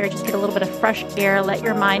get out there, just get a little bit of fresh air, let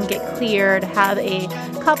your mind get cleared, have a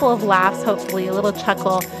couple of laughs, hopefully a little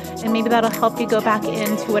chuckle, and maybe that'll help you go back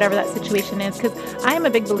into whatever that situation is. Because I am a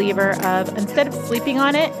big believer of, instead of sleeping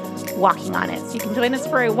on it, walking on it. So you can join us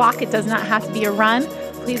for a walk. It does not have to be a run.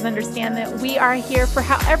 Please understand that we are here for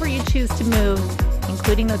however you choose to move,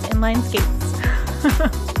 including those inline skates.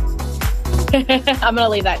 I'm going to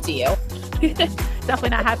leave that to you. Definitely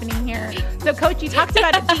not happening here. So, Coach, you talked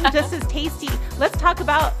about it being just as tasty. Let's talk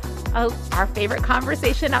about our favorite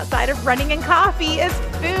conversation outside of running and coffee is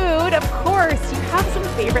food. Of course, you have some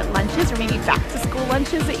favorite lunches or maybe back-to-school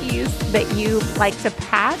lunches that you like to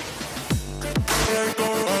pack?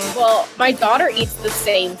 Well, my daughter eats the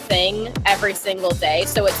same thing every single day,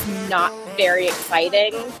 so it's not very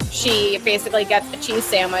exciting. She basically gets a cheese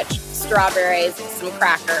sandwich, strawberries, some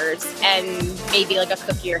crackers, and maybe like a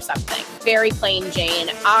cookie or something. Very plain Jane.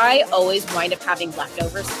 I always wind up having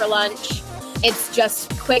leftovers for lunch. It's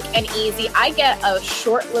just quick and easy. I get a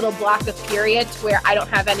short little block of periods where I don't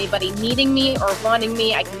have anybody needing me or wanting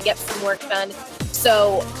me. I can get some work done.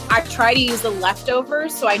 So I try to use the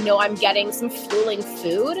leftovers so I know I'm getting some fueling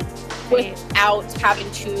food without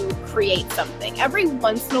having to create something. Every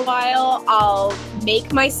once in a while, I'll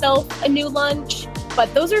make myself a new lunch,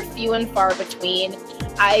 but those are few and far between.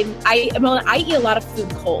 I eat a lot of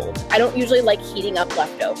food cold. I don't usually like heating up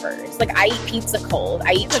leftovers. Like I eat pizza cold.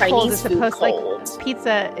 I eat Chinese food cold.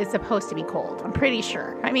 Pizza is supposed to be cold. I'm pretty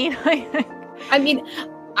sure. I mean,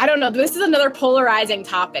 I don't know. This is another polarizing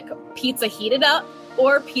topic. Pizza heated up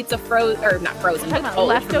or pizza frozen, or not frozen, but cold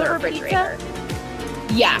leftover from the refrigerator.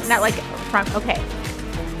 Pizza? Yes. Not like okay.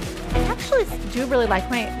 I actually do really like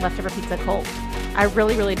my leftover pizza cold. I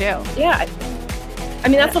really, really do. Yeah. I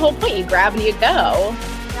mean, that's the whole point. You grab and you go.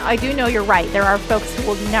 I do know you're right. There are folks who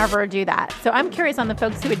will never do that. So I'm curious on the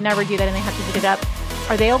folks who would never do that and they have to heat it up.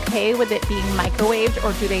 Are they okay with it being microwaved,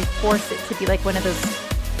 or do they force it to be like one of those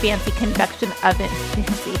fancy convection oven,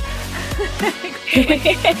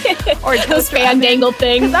 or those fandangle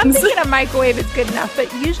things? Because I'm thinking a microwave is good enough.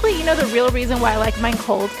 But usually, the real reason why I like mine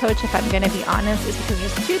cold, Coach, if I'm going to be honest, is because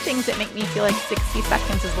there's two things that make me feel like 60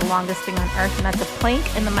 seconds is the longest thing on earth, and that's a plank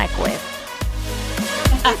and the microwave.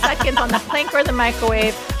 60 seconds on the plank or the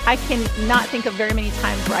microwave. I cannot think of very many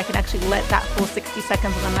times where I can actually let that full 60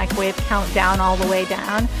 seconds on the microwave count down all the way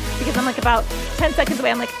down, because I'm like about 10 seconds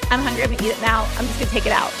away. I'm like, I'm hungry. I'm going to eat it now. I'm just going to take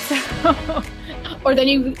it out. Or then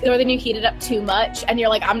you heat it up too much and you're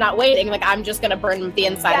like, I'm not waiting. Like, I'm just going to burn the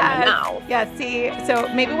inside of my mouth. Yeah, see, so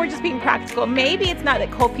maybe we're just being practical. Maybe it's not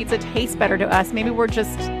that cold pizza tastes better to us. Maybe we're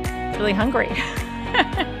just really hungry.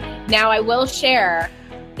 Now, I will share,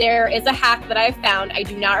 there is a hack that I found. I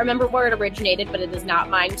do not remember where it originated, but it is not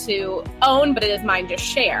mine to own, but it is mine to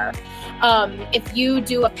share. If you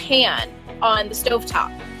do a pan on the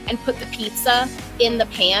stovetop and put the pizza in the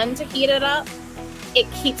pan to heat it up, it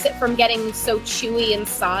keeps it from getting so chewy and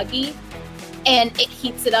soggy, and it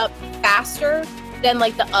heats it up faster than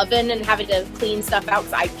like the oven and having to clean stuff out,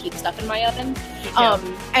 because I keep stuff in my oven.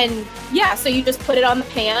 So you just put it on the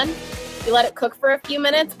pan, you let it cook for a few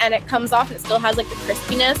minutes, and it comes off and it still has like the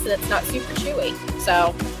crispiness and it's not super chewy.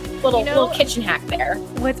 So little kitchen hack there.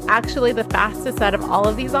 What's actually the fastest out of all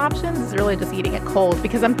of these options is really just eating it cold,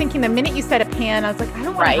 because I'm thinking the minute you said a pan, I was like, I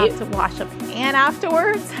don't want to have to wash a pan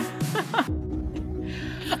afterwards.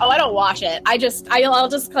 Oh, I don't wash it. I'll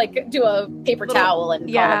just like do a paper towel and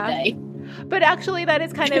call it a day. But actually, that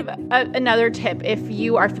is kind of another tip. If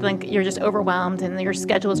you are feeling you're just overwhelmed and your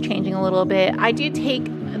schedule is changing a little bit, I do take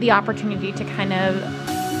the opportunity to kind of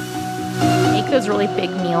make those really big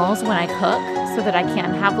meals when I cook so that I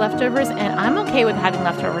can have leftovers. And I'm okay with having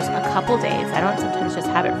leftovers a couple days. I don't sometimes just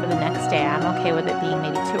have it for the next day. I'm okay with it being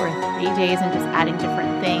maybe 2 or 3 days and just adding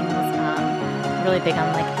different things. I'm really big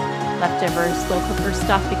on like leftover slow cooker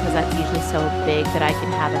stuff, because that's usually so big that I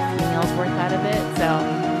can have a few meals worth out of it. So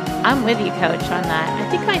I'm with you, Coach, on that. I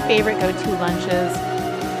think my favorite go-to lunches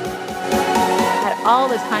at all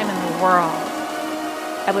the time in the world,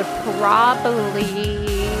 I would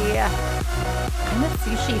probably, I'm a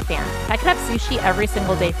sushi fan. If I could have sushi every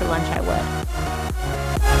single day for lunch, I would.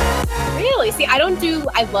 Really? See, I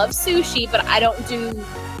love sushi, but I don't do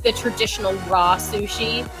the traditional raw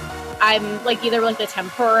sushi. I'm like either like the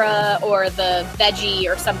tempura or the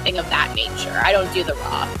veggie or something of that nature. I don't do the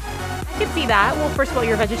raw. I could see that. Well, first of all,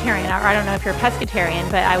 you're a vegetarian. Or I don't know if you're a pescatarian,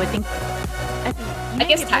 but I would think. I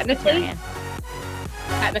guess technically,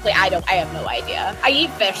 I have no idea. I eat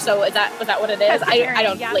fish, so was that what it is? I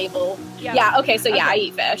don't label. Yeah. Okay. So I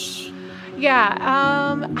eat fish. Yeah.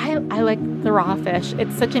 I like the raw fish.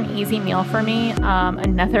 It's such an easy meal for me.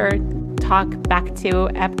 Another talk back to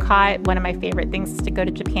Epcot. One of my favorite things is to go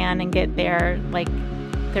to Japan and get their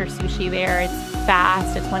sushi there. It's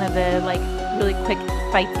fast. It's one of the really quick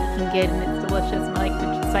bites you can get, and it's delicious. And I like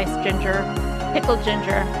the sliced ginger, pickled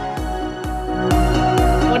ginger.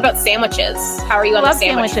 What about sandwiches? How are you on the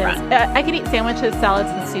sandwich front? I could eat sandwiches, salads,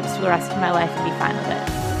 and soups for the rest of my life and be fine with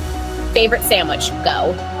it. Favorite sandwich?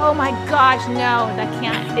 Go. Oh my gosh, no, that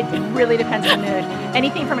can't. It really depends on the mood.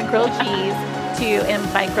 Anything from a grilled cheese and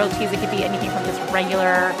by grilled cheese, it could be anything from just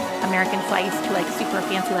regular American slice to super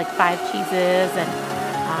fancy 5 cheeses. And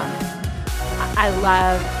I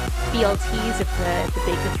love BLTs if the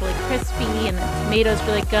bacon's really crispy and the tomato's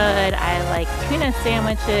really good. I like tuna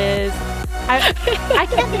sandwiches. I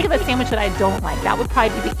can't think of a sandwich that I don't like. That would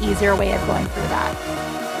probably be the easier way of going through that.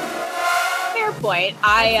 Fair point.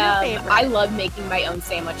 I love making my own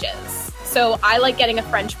sandwiches. So I like getting a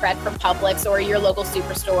French bread from Publix or your local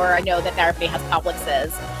superstore. I know that everybody has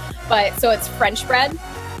Publix's. But so it's French bread,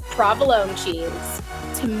 provolone cheese,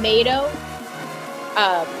 tomato,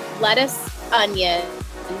 lettuce, onion,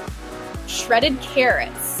 shredded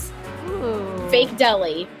carrots, fake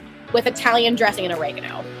deli with Italian dressing and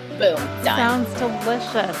oregano. Boom, done. Sounds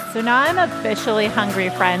delicious. So now I'm officially hungry,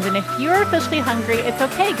 friends. And if you're officially hungry, it's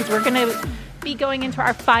okay because we're going to be going into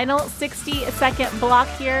our final 60-second block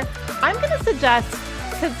here. I'm going to suggest,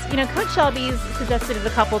 because, Coach Shelby's suggested it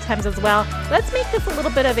a couple times as well, let's make this a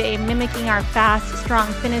little bit of a mimicking our fast,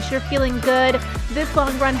 strong finish. You're feeling good. This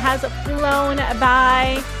long run has flown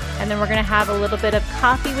by. And then we're going to have a little bit of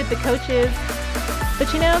coffee with the coaches. But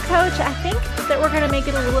Coach, I think that we're going to make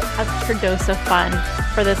it a little extra dose of fun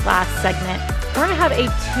for this last segment. We're going to have a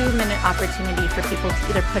 2-minute opportunity for people to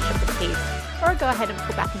either push up the pace or go ahead and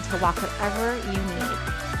pull back into a walk, whatever you need.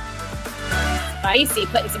 Spicy,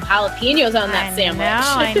 putting some jalapenos on that sandwich.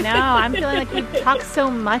 I know. I'm feeling like we've talked so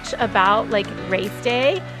much about race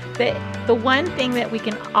day that the one thing that we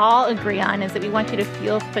can all agree on is that we want you to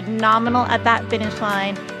feel phenomenal at that finish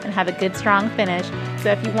line and have a good, strong finish.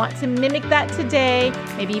 So if you want to mimic that today,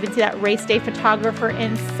 maybe even see that race day photographer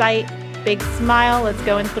in sight, big smile. Let's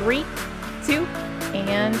go in 3, 2,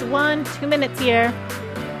 and 1. 2 minutes here.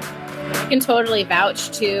 I can totally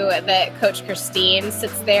vouch too that Coach Christine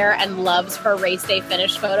sits there and loves her race day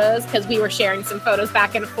finish photos because we were sharing some photos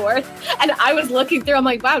back and forth. And I was looking through, I'm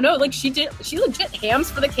like, wow, no, she legit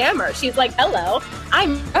hams for the camera. She's like, hello,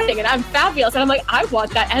 I'm running and I'm fabulous. And I'm like, I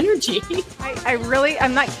want that energy.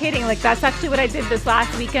 I'm not kidding. That's actually what I did this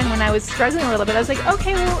last weekend when I was struggling a little bit. I was like,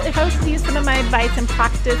 okay, well, if I was to use some of my advice and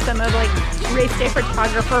practice some of race day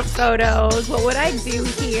photographer photos, what would I do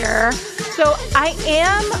here? So I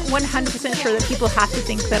am 100% sure that people have to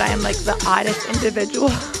think that I am the oddest individual,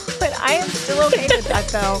 but I am still okay with that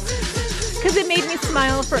though, because it made me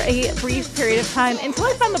smile for a brief period of time until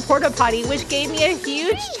I found the porta potty, which gave me a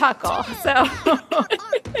huge chuckle. So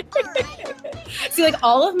see,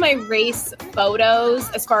 all of my race photos,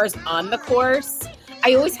 as far as on the course,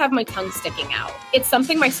 I always have my tongue sticking out. It's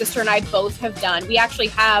something my sister and I both have done. We actually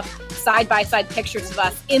have side-by-side pictures of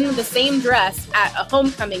us in the same dress at a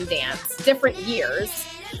homecoming dance, different years.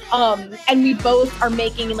 And we both are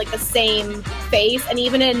making the same face. And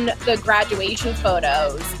even in the graduation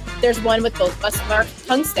photos, there's one with both of us with our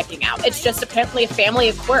tongue sticking out. It's just apparently a family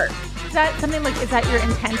of quirk. Is that something is that your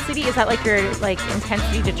intensity? Is that your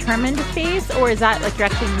intensity determined face? Or is that you're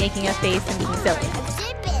actually making a face and being silly?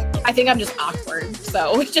 I think I'm just awkward,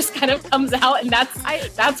 so it just kind of comes out, and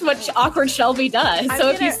that's what awkward Shelby does. So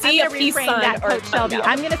if you see a peace sign or Shelby,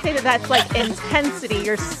 I'm going to say that's intensity.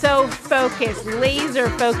 You're so focused, laser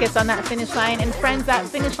focused on that finish line. And friends, that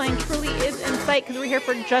finish line truly is in sight because we're here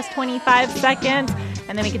for just 25 seconds,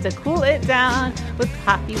 and then we get to cool it down with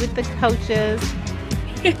coffee with the coaches.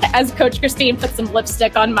 As Coach Christine puts some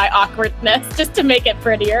lipstick on my awkwardness just to make it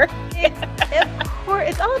prettier.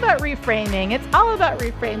 It's all about reframing. It's all about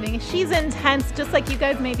reframing. She's intense, just like you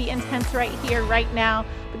guys may be intense right here, right now.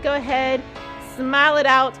 But go ahead, smile it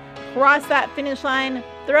out, cross that finish line,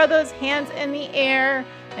 throw those hands in the air,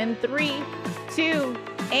 and 3, 2,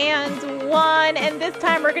 and 1. And this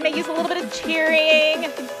time we're going to use a little bit of cheering.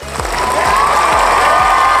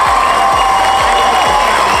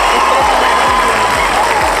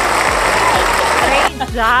 Great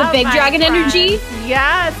job, the big dragon friend. Energy?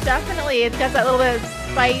 Yes, definitely. It's got that little bit of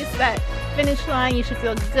spice, that finish line. You should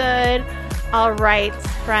feel good. All right,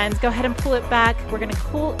 friends, go ahead and pull it back. We're going to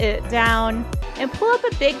cool it down and pull up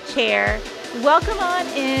a big chair. Welcome on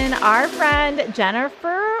in our friend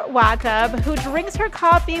Jennifer Wakab, who drinks her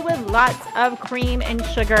coffee with lots of cream and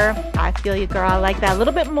sugar. I feel you, girl. I like that. A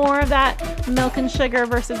little bit more of that milk and sugar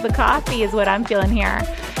versus the coffee is what I'm feeling here.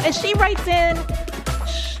 And she writes in,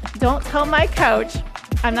 don't tell my coach.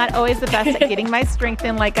 I'm not always the best at getting my strength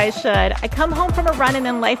in like I should. I come home from a run and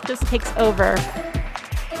then life just takes over.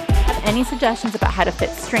 Have any suggestions about how to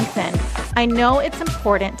fit strength in? I know it's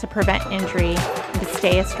important to prevent injury and to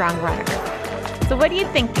stay a strong runner. So what are you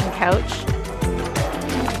thinking, coach?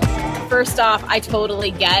 First off, I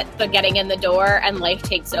totally get the getting in the door and life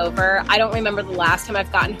takes over. I don't remember the last time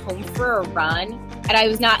I've gotten home for a run and I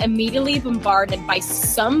was not immediately bombarded by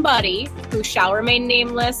somebody who shall remain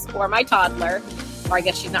nameless or my toddler, or I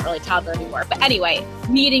guess she's not really a toddler anymore. But anyway,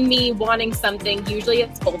 needing me, wanting something, usually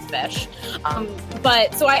it's goldfish.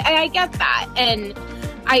 But so I get that. And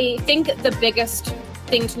I think the biggest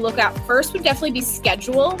thing to look at first would definitely be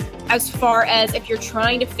schedule, as far as if you're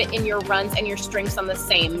trying to fit in your runs and your strengths on the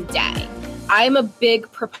same day. I'm a big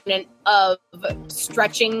proponent of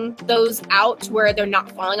stretching those out to where they're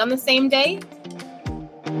not falling on the same day.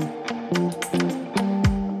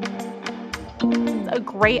 A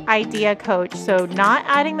great idea, coach. So not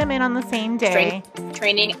adding them in on the same day. Strength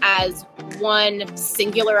training as one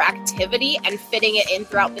singular activity and fitting it in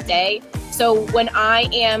throughout the day. So when I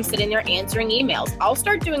am sitting there answering emails, I'll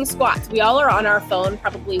start doing squats. We all are on our phone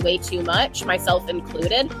probably way too much, myself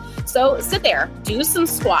included. So sit there, do some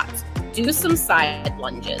squats, do some side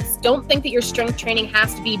lunges. Don't think that your strength training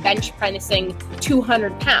has to be bench pressing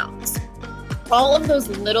 200 pounds. All of those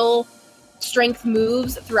little strength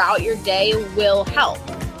moves throughout your day will help.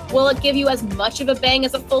 Will it give you as much of a bang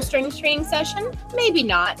as a full strength training session? Maybe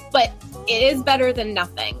not, but it is better than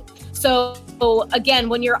nothing. So again,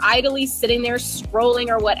 when you're idly sitting there scrolling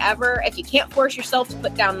or whatever, if you can't force yourself to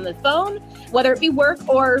put down the phone, whether it be work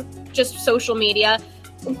or just social media,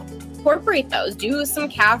 incorporate those. Do some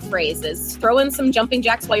calf raises. Throw in some jumping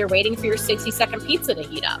jacks while you're waiting for your 60-second pizza to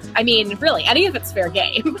heat up. I mean, really, any of it's fair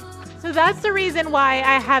game. So that's the reason why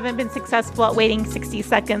I haven't been successful at waiting 60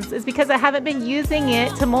 seconds is because I haven't been using it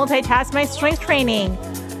to multitask my strength training.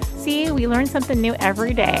 See, we learn something new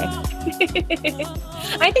every day.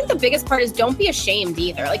 I think the biggest part is don't be ashamed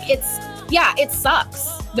either. Like it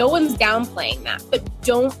sucks. No one's downplaying that, but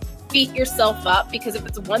don't beat yourself up, because if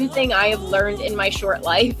it's one thing I have learned in my short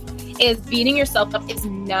life is beating yourself up is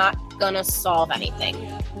not gonna solve anything.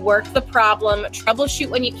 Work the problem, troubleshoot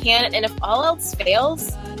when you can, and if all else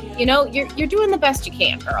fails, you're doing the best you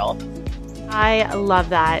can, girl. I love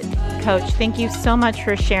that, Coach. Thank you so much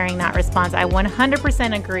for sharing that response. I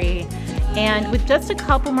 100% agree. And with just a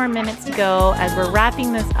couple more minutes to go, as we're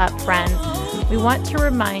wrapping this up, friends, we want to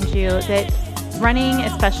remind you that running,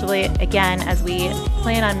 especially, again, as we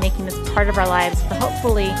plan on making this part of our lives for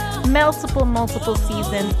hopefully multiple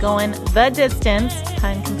seasons, going the distance,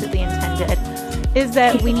 pun completely intended, is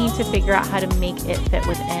that we need to figure out how to make it fit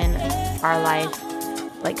within our life.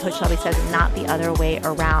 Like Coach Shelby says, not the other way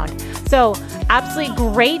around. So absolutely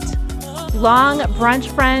great long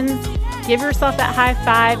brunch, friends. Give yourself that high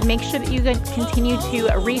five. Make sure that you continue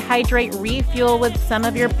to rehydrate, refuel with some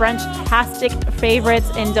of your brunch-tastic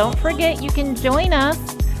favorites. And don't forget, you can join us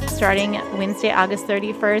starting Wednesday, August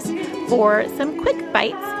 31st for some quick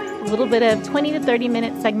bites, a little bit of 20 to 30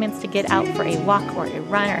 minute segments to get out for a walk or a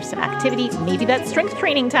run or some activity. Maybe that's strength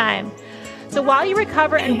training time. So while you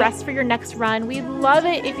recover and rest for your next run, we'd love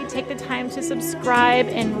it if you take the time to subscribe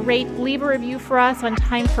and rate, leave a review for us on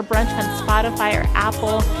Time for Brunch on Spotify or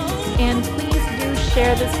Apple. And please do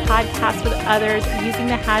share this podcast with others using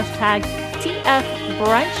the hashtag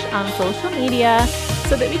TFBrunch on social media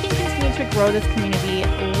so that we can continue to grow this community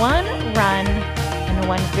one run and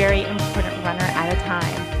one very important runner at a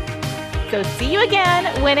time. So see you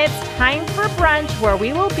again when it's time for brunch, where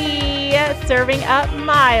we will be serving up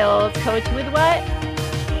miles. Coach, with what?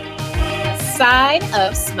 Side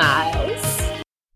of smiles.